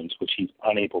patients, which he's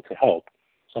unable to help,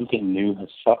 something new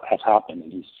has happened,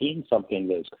 and he's seeing something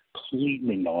that is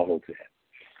completely novel to him,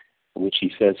 which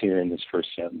he says here in this first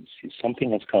sentence.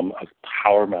 Something has come of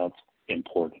paramount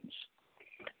importance.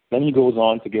 Then he goes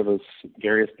on to give us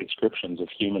various descriptions of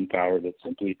human power that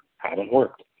simply haven't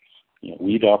worked.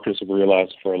 We doctors have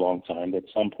realized for a long time that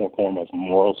some form of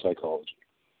moral psychology,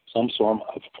 some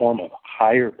form of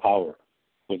higher power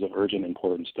was of urgent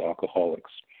importance to alcoholics.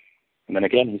 And then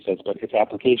again he says, but its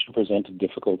application presented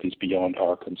difficulties beyond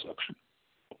our conception,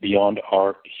 beyond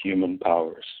our human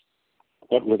powers.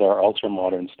 What with our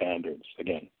ultra-modern standards,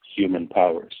 again, human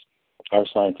powers, our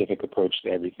scientific approach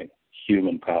to everything,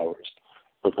 human powers,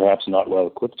 we're perhaps not well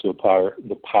equipped to apply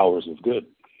the powers of good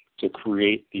to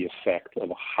create the effect of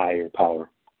a higher power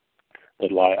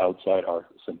that lie outside our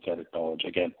synthetic knowledge,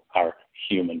 again, our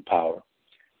human power.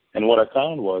 And what I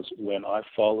found was when I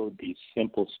followed these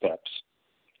simple steps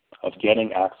of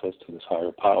getting access to this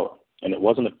higher power, and it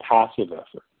wasn't a passive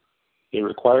effort, It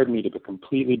required me to be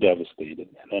completely devastated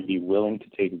and then be willing to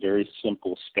take very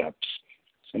simple steps,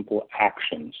 simple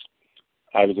actions.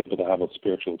 I was able to have a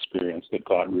spiritual experience that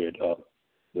got rid of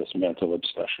this mental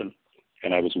obsession,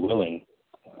 and I was willing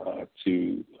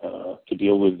to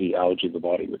deal with the allergy of the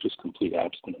body, which is complete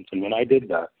abstinence. And when I did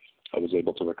that, I was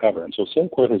able to recover. And so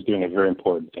Silkworth is doing a very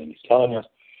important thing. He's telling us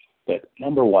that,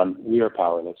 number one, we are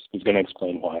powerless. He's going to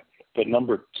explain why. But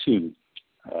number two,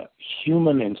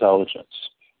 human intelligence,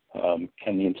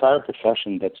 and the entire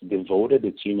profession that's devoted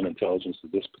its human intelligence to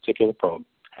this particular problem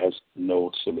has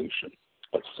no solution.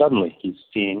 But suddenly he's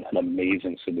seeing an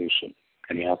amazing solution,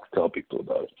 and he has to tell people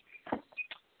about it.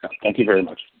 Thank you very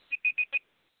much.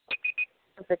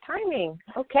 For timing.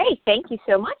 Okay, thank you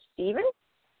so much, Stephen.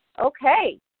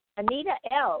 Okay, Anita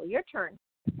L., your turn.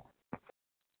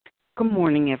 Good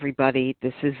morning, everybody.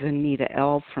 This is Anita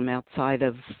L. from outside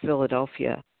of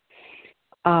Philadelphia.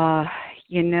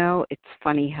 It's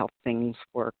funny how things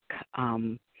work.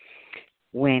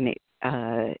 When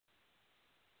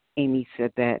Amy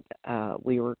said that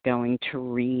we were going to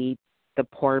read the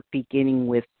part beginning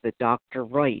with the Dr.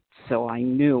 Wright, so I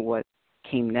knew what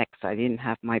came next. I didn't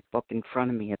have my book in front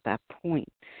of me at that point.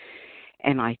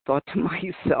 And I thought to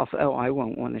myself, I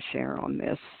won't want to share on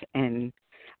this. And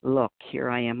look, here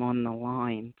I am on the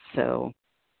line. So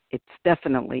it's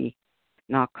definitely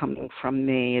not coming from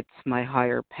me. It's my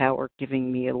higher power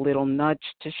giving me a little nudge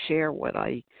to share what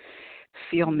I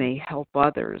feel may help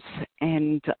others.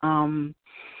 And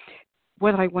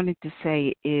what I wanted to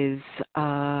say is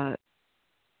I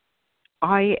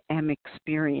am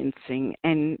experiencing,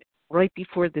 and right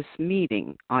before this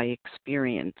meeting, I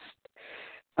experienced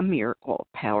a miracle of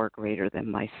power greater than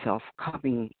myself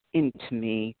coming into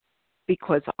me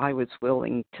because I was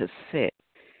willing to sit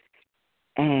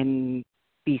and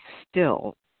be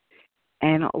still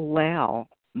and allow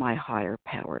my higher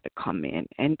power to come in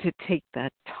and to take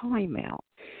that time out,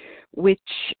 which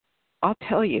I'll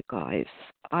tell you guys,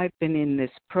 I've been in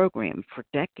this program for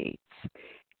decades,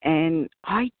 and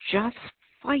I just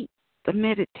fight the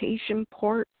meditation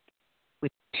part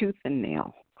with tooth and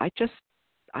nail. I just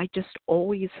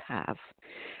always have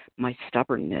my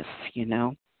stubbornness,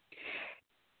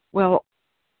 Well,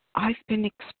 I've been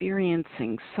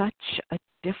experiencing such a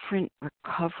different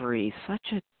recovery,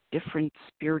 such a different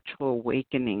spiritual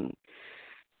awakening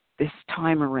this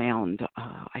time around.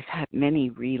 I've had many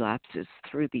relapses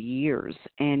through the years,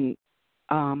 and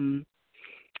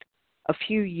a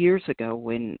few years ago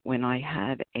when I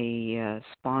had a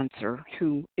sponsor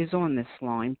who is on this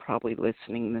line, probably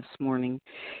listening this morning,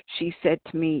 she said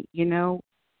to me,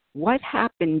 what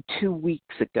happened 2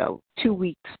 weeks ago, 2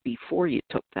 weeks before you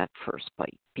took that first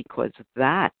bite? Because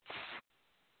that's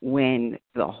when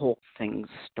the whole thing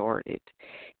started.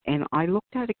 And I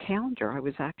looked at a calendar. I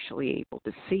was actually able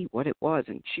to see what it was,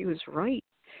 and she was right.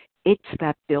 It's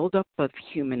that buildup of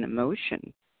human emotion.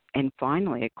 And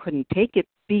finally, I couldn't take it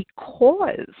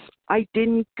because I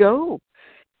didn't go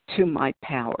to my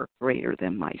power greater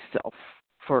than myself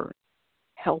for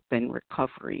help and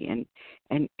recovery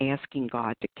and asking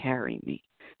God to carry me,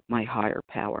 my higher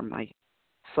power, my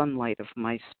sunlight of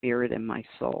my spirit and my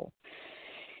soul.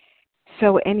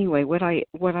 So anyway, what I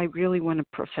really want to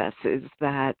profess is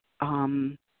that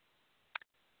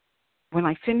when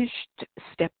I finished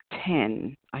step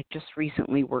 10, I just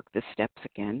recently worked the steps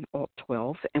again, all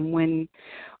 12, and when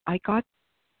I got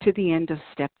to the end of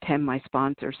step 10, my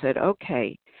sponsor said,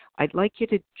 okay, I'd like you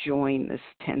to join this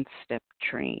 10th step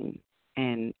train,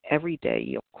 and every day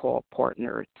you'll call a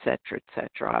partner, et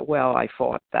cetera. Well, I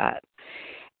fought that.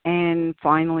 And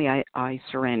finally, I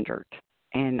surrendered,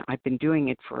 and I've been doing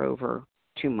it for over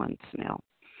 2 months now.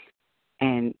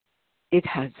 And it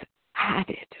has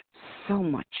added so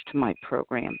much to my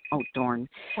program. Oh, darn.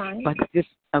 Fine. But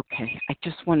I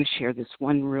just want to share this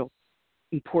one real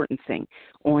important thing.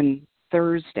 On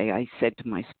Thursday, I said to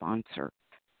my sponsor,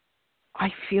 I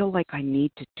feel like I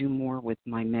need to do more with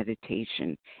my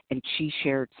meditation. And she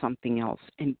shared something else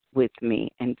with me.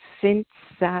 And since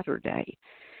Saturday,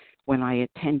 when I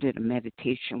attended a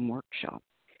meditation workshop,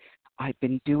 I've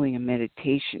been doing a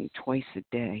meditation twice a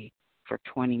day for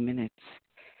 20 minutes.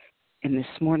 And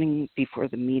this morning before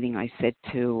the meeting, I said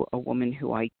to a woman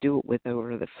who I do it with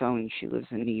over the phone, she lives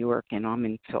in New York and I'm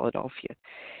in Philadelphia,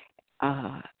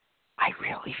 I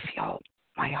really feel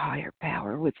my higher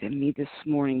power within me this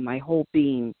morning, my whole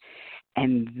being.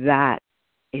 And that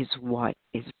is what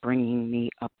is bringing me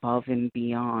above and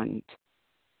beyond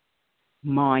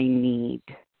my need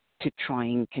to try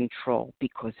and control,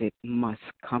 because it must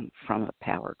come from a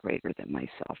power greater than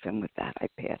myself. And with that, I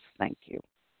pass. Thank you.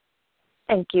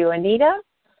 Thank you, Anita.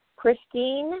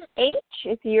 Christine H.,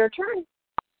 it's your turn.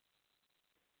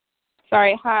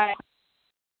 Sorry, hi.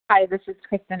 Hi, this is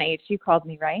Kristen H. You called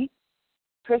me, right?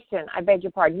 Kristen, I beg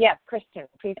your pardon. Yes, Kristen,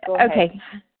 please go ahead. Okay.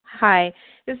 Hi,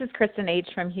 this is Kristen H.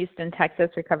 from Houston, Texas,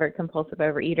 recovered compulsive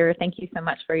overeater. Thank you so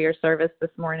much for your service this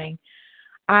morning.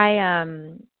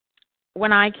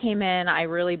 When I came in, I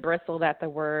really bristled at the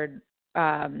word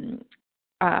moral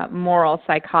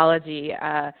psychology.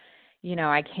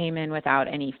 I came in without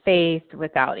any faith,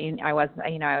 I was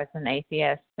an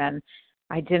atheist, and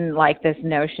I didn't like this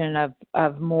notion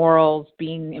of morals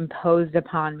being imposed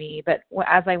upon me. But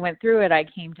as I went through it, I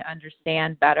came to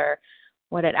understand better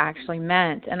what it actually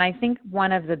meant. And I think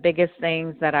one of the biggest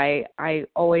things that I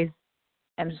always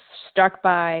am struck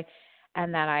by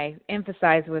and that I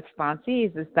emphasize with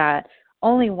sponsees is that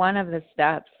only one of the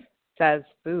steps says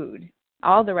food.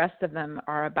 All the rest of them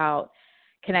are about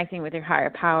connecting with your higher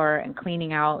power and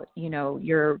cleaning out,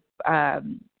 your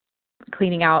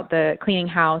cleaning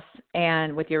house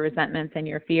and with your resentments and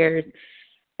your fears.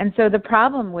 And so the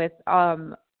problem with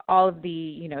all of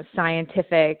the,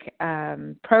 scientific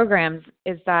programs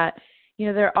is that,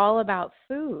 they're all about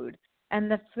food. And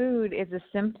the food is a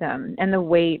symptom, and the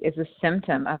weight is a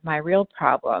symptom of my real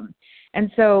problem.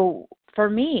 And so for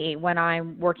me, when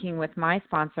I'm working with my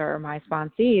sponsor or my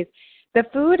sponsees, the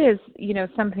food is,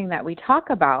 something that we talk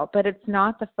about, but it's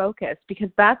not the focus, because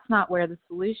that's not where the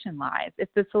solution lies. If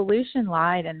the solution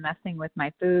lied in messing with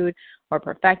my food or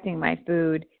perfecting my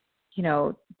food,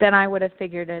 then I would have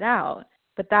figured it out.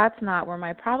 But that's not where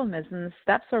my problem is, and the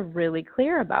steps are really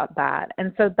clear about that.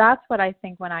 And so that's what I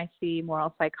think when I see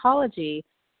moral psychology.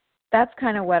 That's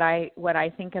kind of what I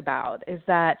think about, is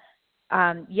that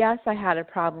yes, I had a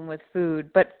problem with food,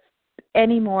 but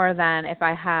any more than if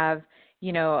I have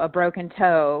a broken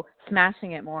toe,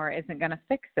 smashing it more isn't going to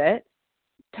fix it.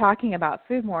 Talking about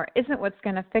food more isn't what's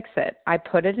going to fix it. I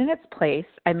put it in its place,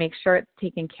 I make sure it's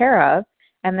taken care of,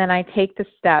 and then I take the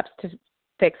steps to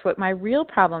fix what my real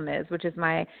problem is, which is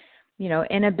my,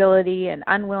 inability and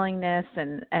unwillingness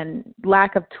and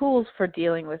lack of tools for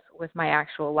dealing with my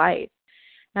actual life.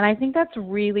 And I think that's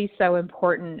really so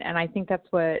important, and I think that's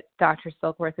what Dr.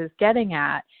 Silkworth is getting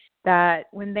at, that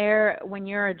when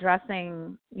you're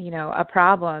addressing, a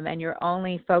problem and you're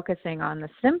only focusing on the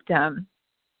symptom,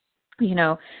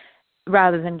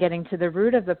 rather than getting to the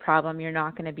root of the problem, you're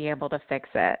not going to be able to fix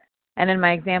it. And in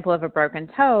my example of a broken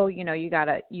toe, you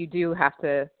do have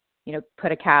to,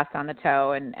 put a cast on the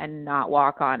toe and not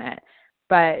walk on it.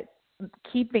 But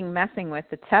messing with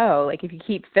the toe, like if you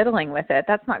keep fiddling with it,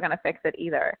 that's not going to fix it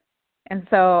either. And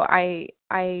so I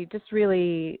just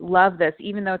really love this.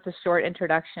 Even though it's a short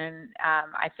introduction,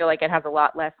 I feel like it has a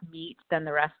lot less meat than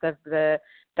the rest of the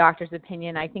doctor's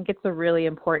opinion. I think it's a really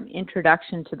important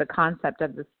introduction to the concept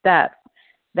of the steps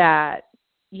that,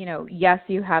 yes,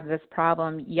 you have this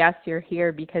problem. Yes, you're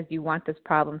here because you want this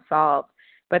problem solved.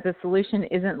 But the solution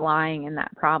isn't lying in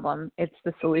that problem.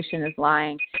 The solution is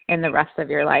lying in the rest of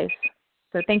your life.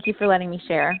 So thank you for letting me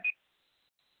share.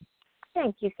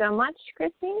 Thank you so much,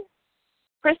 Kristen.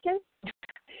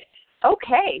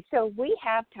 Okay, so we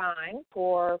have time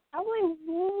for probably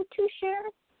 2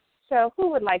 shares. So who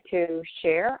would like to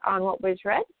share on what was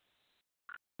read?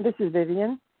 This is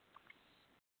Vivian.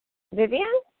 Vivian?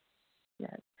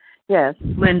 Yes.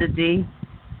 Linda D.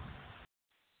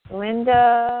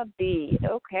 Linda B.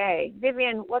 Okay.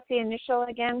 Vivian, what's the initial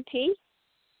again? T?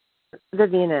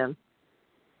 Vivian M.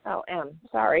 Oh, M.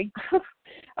 Sorry.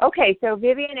 Okay, so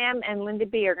Vivian M. and Linda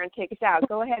B. are going to take us out.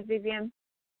 Go ahead, Vivian.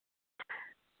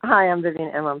 Hi, I'm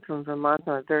Vivian M. I'm from Vermont.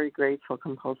 I'm a very grateful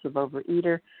compulsive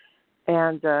overeater.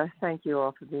 And thank you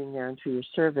all for being there and for your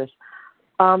service.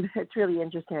 It's really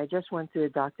interesting. I just went through a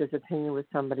doctor's opinion with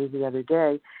somebody the other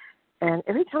day. And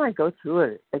every time I go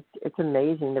through it, it's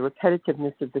amazing. The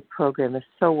repetitiveness of this program is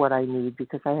so what I need,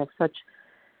 because I have such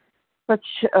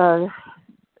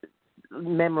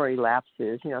memory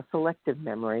lapses, selective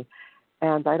memory.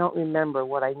 And I don't remember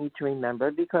what I need to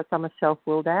remember because I'm a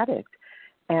self-willed addict.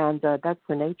 And that's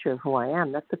the nature of who I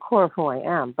am. That's the core of who I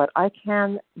am. But I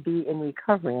can be in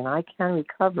recovery, and I can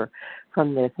recover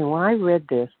from this. And when I read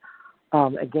this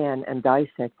again and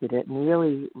dissected it and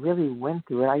really, really went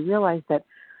through it, I realized that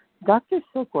Dr.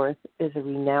 Silkworth is a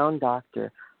renowned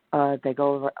doctor. They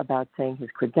go over about saying his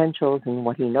credentials and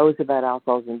what he knows about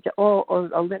alcohol and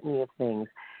a litany of things.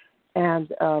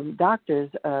 And doctors,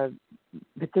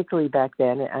 particularly back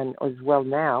then and as well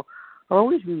now, are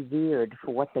always revered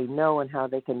for what they know and how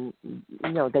they can,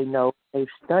 they know, they've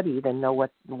studied and know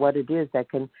what it is that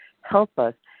can help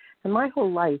us. And my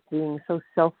whole life being so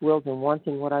self-willed and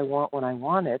wanting what I want when I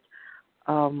want it,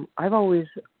 I've always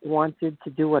wanted to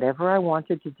do whatever I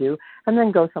wanted to do and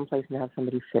then go someplace and have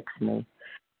somebody fix me.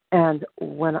 And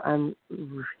when I'm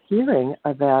hearing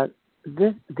about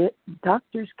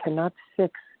doctors cannot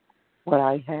fix what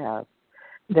I have.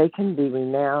 They can be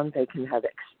renowned, they can have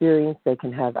experience, they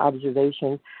can have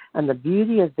observations. And the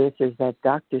beauty of this is that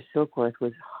Dr. Silkworth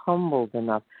was humbled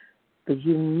enough. The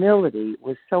humility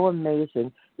was so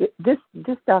amazing. This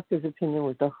doctor's opinion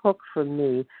was the hook for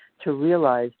me to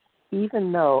realize,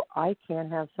 even though I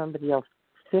can't have somebody else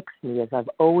fix me, as I've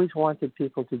always wanted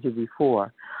people to do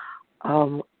before,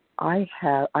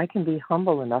 I can be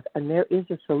humble enough, and there is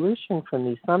a solution for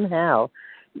me somehow,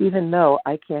 even though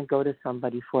I can't go to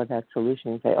somebody for that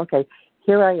solution and say, okay,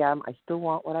 here I am, I still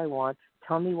want what I want,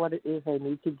 tell me what it is I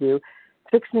need to do,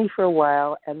 fix me for a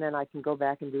while, and then I can go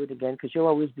back and do it again, because you'll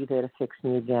always be there to fix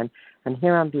me again. And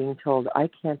here I'm being told I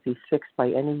can't be fixed by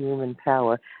any human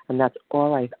power, and that's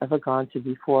all I've ever gone to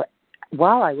before,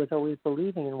 while I was always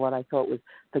believing in what I thought was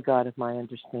the God of my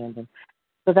understanding.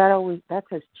 So that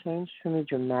has changed for me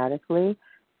dramatically,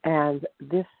 and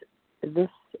this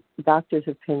doctor's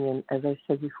opinion, as I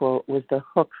said before, was the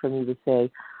hook for me to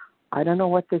say, I don't know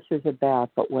what this is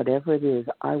about, but whatever it is,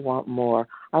 I want more.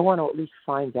 I want to at least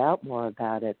find out more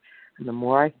about it. And the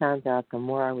more I found out, the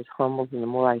more I was humbled, and the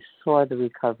more I saw the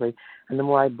recovery, and the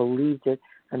more I believed it,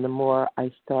 and the more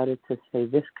I started to say,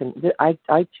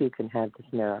 I too can have this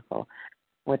miracle.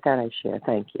 With that, I share.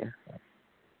 Thank you.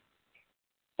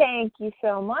 Thank you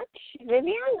so much,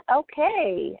 Vivian.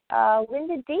 Okay,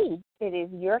 Linda D., it is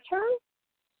your turn.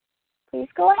 Please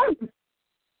go ahead.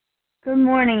 Good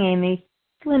morning, Amy.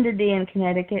 It's Linda D. in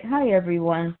Connecticut. Hi,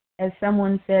 everyone. As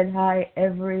someone said, hi,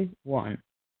 everyone.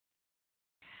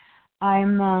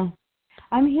 I'm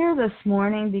here this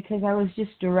morning because I was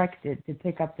just directed to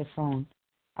pick up the phone.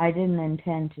 I didn't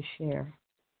intend to share.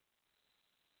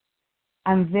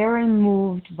 I'm very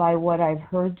moved by what I've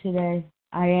heard today.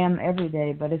 I am every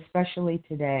day, but especially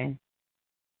today.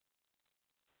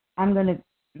 I'm going to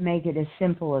make it as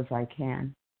simple as I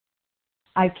can.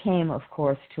 I came, of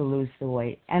course, to lose the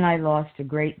weight, and I lost a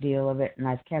great deal of it, and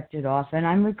I've kept it off, and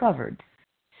I'm recovered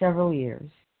several years.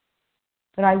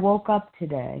 But I woke up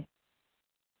today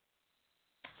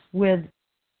with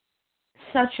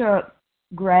such a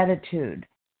gratitude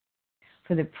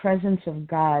for the presence of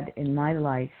God in my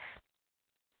life,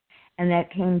 and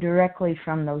that came directly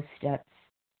from those steps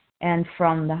and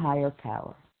from the higher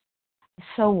power.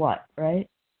 So what, right?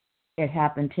 It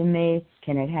happened to me.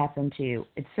 Can it happen to you?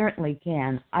 It certainly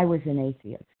can. I was an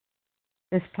atheist.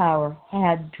 This power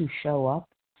had to show up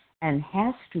and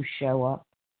has to show up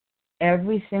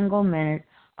every single minute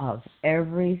of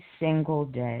every single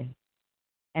day.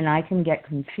 And I can get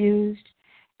confused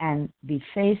and be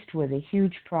faced with a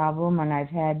huge problem, and I've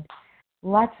had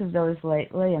lots of those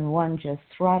lately, and one just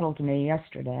throttled me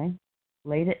yesterday,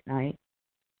 late at night,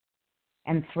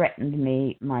 and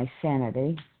threatened my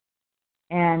sanity.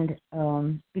 And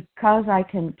because I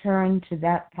can turn to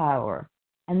that power,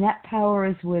 and that power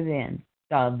is within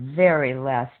the very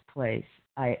last place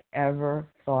I ever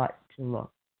thought to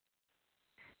look.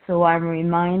 So I'm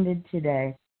reminded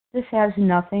today, this has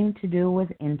nothing to do with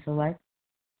intellect.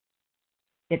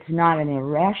 It's not an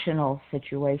irrational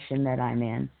situation that I'm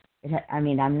in.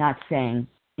 I'm not saying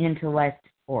intellect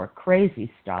or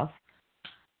crazy stuff.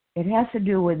 It has to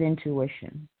do with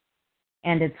intuition.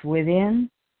 And it's within,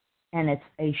 and it's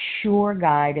a sure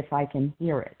guide if I can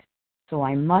hear it. So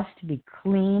I must be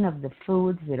clean of the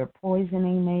foods that are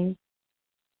poisoning me,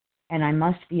 and I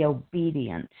must be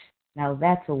obedient. Now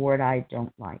that's a word I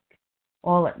don't like.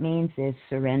 All it means is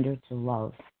surrender to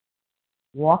love.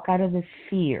 Walk out of the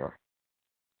fear,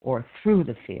 or through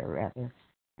the fear rather,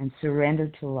 and surrender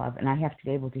to love. And I have to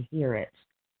be able to hear it.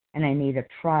 And I need a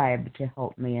tribe to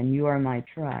help me, and you are my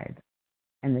tribe.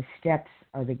 And the steps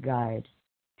are the guide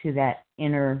to that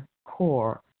inner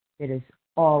core that is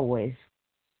always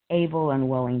able and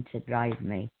willing to guide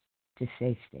me to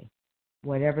safety,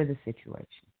 whatever the situation.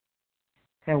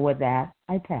 So with that,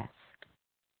 I pass.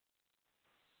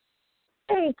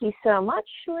 Thank you so much,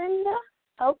 Linda.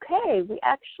 Okay, we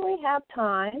actually have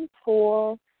time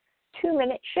for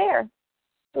 2-minute share.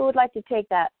 Who would like to take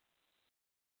that?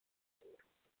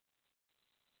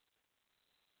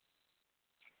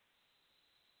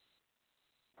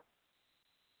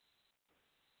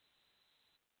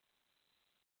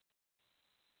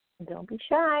 Don't be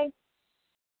shy.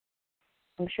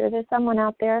 I'm sure there's someone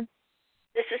out there.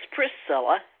 This is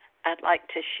Priscilla. I'd like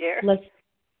to share.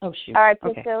 Oh, shoot. All right,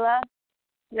 Okay. Priscilla.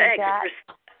 Thanks.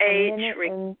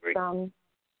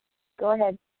 Go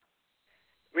ahead.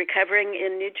 Recovering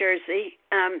in New Jersey.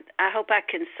 I hope I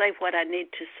can say what I need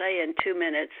to say in 2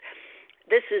 minutes.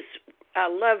 I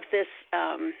love this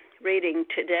reading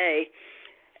today,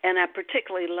 and I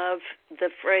particularly love the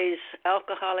phrase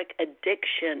alcoholic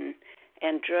addiction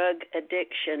and drug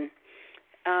addiction.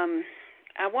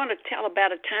 I want to tell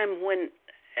about a time when,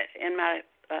 in my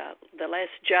the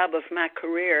last job of my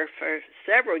career for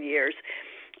several years,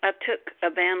 I took a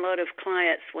van load of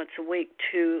clients once a week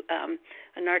to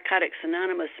a Narcotics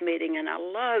Anonymous meeting, and I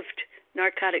loved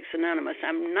Narcotics Anonymous.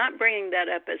 I'm not bringing that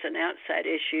up as an outside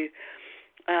issue,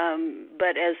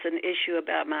 but as an issue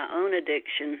about my own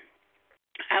addiction.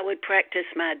 I would practice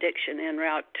my addiction en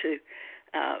route to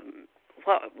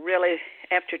really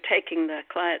after taking the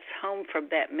clients home from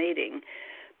that meeting,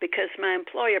 because my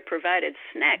employer provided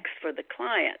snacks for the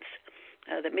clients.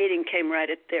 The meeting came right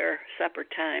at their supper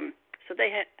time, so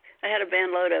I had a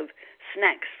van load of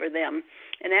snacks for them,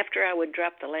 and after I would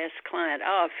drop the last client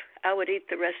off, I would eat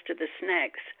the rest of the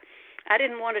snacks. I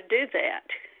didn't want to do that.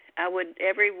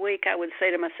 Every week I would say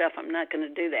to myself, I'm not going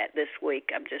to do that this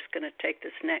week. I'm just going to take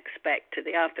the snacks back to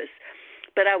the office.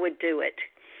 But I would do it.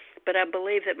 But I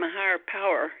believe that my higher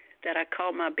power, that I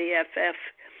call my BFF,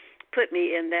 put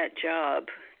me in that job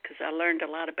because I learned a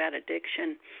lot about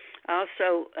addiction. I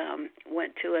also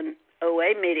went to an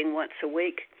OA meeting once a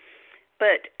week,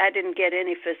 but I didn't get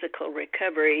any physical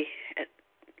recovery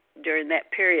during that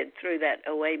period through that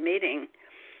OA meeting.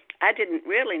 I didn't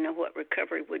really know what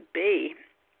recovery would be,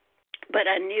 but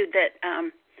I knew that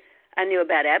I knew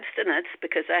about abstinence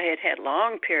because I had had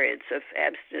long periods of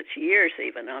abstinence, years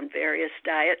even, on various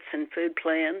diets and food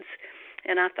plans,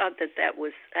 and I thought that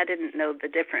was, I didn't know the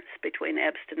difference between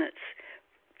abstinence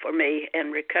for me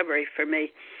and recovery for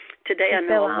me. Today I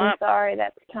know a lot. I'm sorry,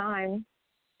 that's time.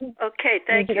 Okay,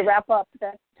 thank you. To wrap up,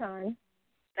 that's time.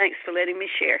 Thanks for letting me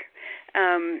share.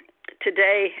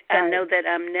 Today I know that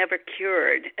I'm never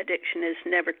cured. Addiction is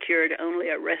never cured, only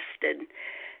arrested.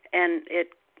 And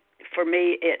for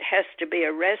me, it has to be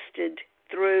arrested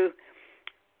through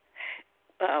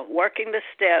working the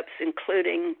steps,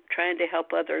 including trying to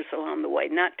help others along the way,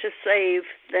 not to save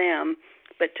them,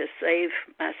 but to save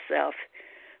myself.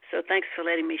 So thanks for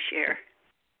letting me share.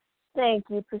 Thank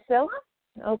you, Priscilla.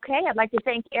 Okay, I'd like to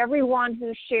thank everyone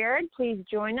who shared. Please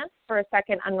join us for a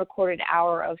second unrecorded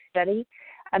hour of study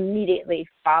immediately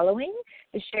following.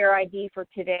 The share ID for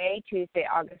today, Tuesday,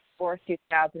 August 4th,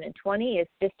 2020, is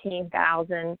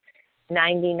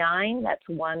 15,099. That's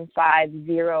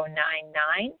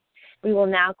 15099. We will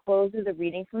now close with a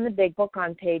reading from the Big Book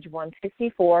on page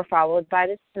 164, followed by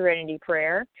the Serenity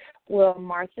Prayer. Will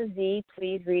Martha Z.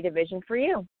 please read a vision for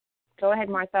you? Go ahead,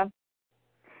 Martha.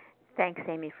 Thanks,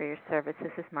 Amy, for your service.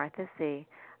 This is Martha Z.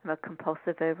 I'm a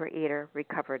compulsive overeater,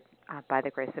 recovered by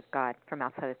the grace of God from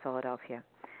outside of Philadelphia.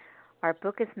 Our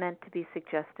book is meant to be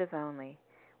suggestive only.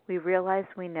 We realize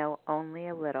we know only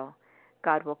a little.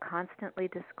 God will constantly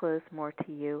disclose more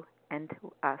to you and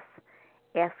to us.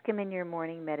 Ask Him in your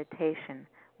morning meditation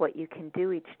what you can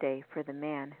do each day for the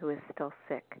man who is still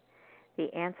sick.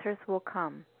 The answers will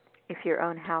come if your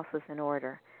own house is in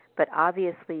order, but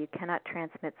obviously you cannot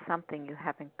transmit something you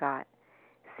haven't got.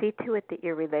 See to it that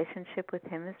your relationship with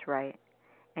Him is right,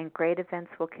 and great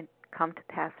events will come to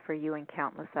pass for you and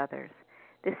countless others.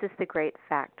 This is the great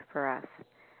fact for us.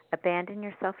 Abandon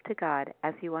yourself to God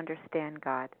as you understand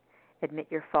God.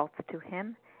 Admit your faults to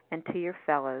Him and to your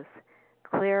fellows.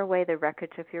 Clear away the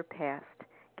wreckage of your past.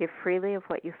 Give freely of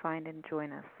what you find and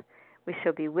join us. We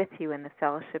shall be with you in the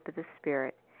fellowship of the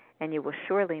Spirit, and you will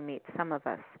surely meet some of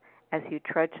us as you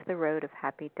trudge the road of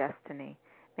happy destiny.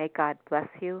 May God bless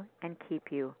you and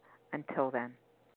keep you until then.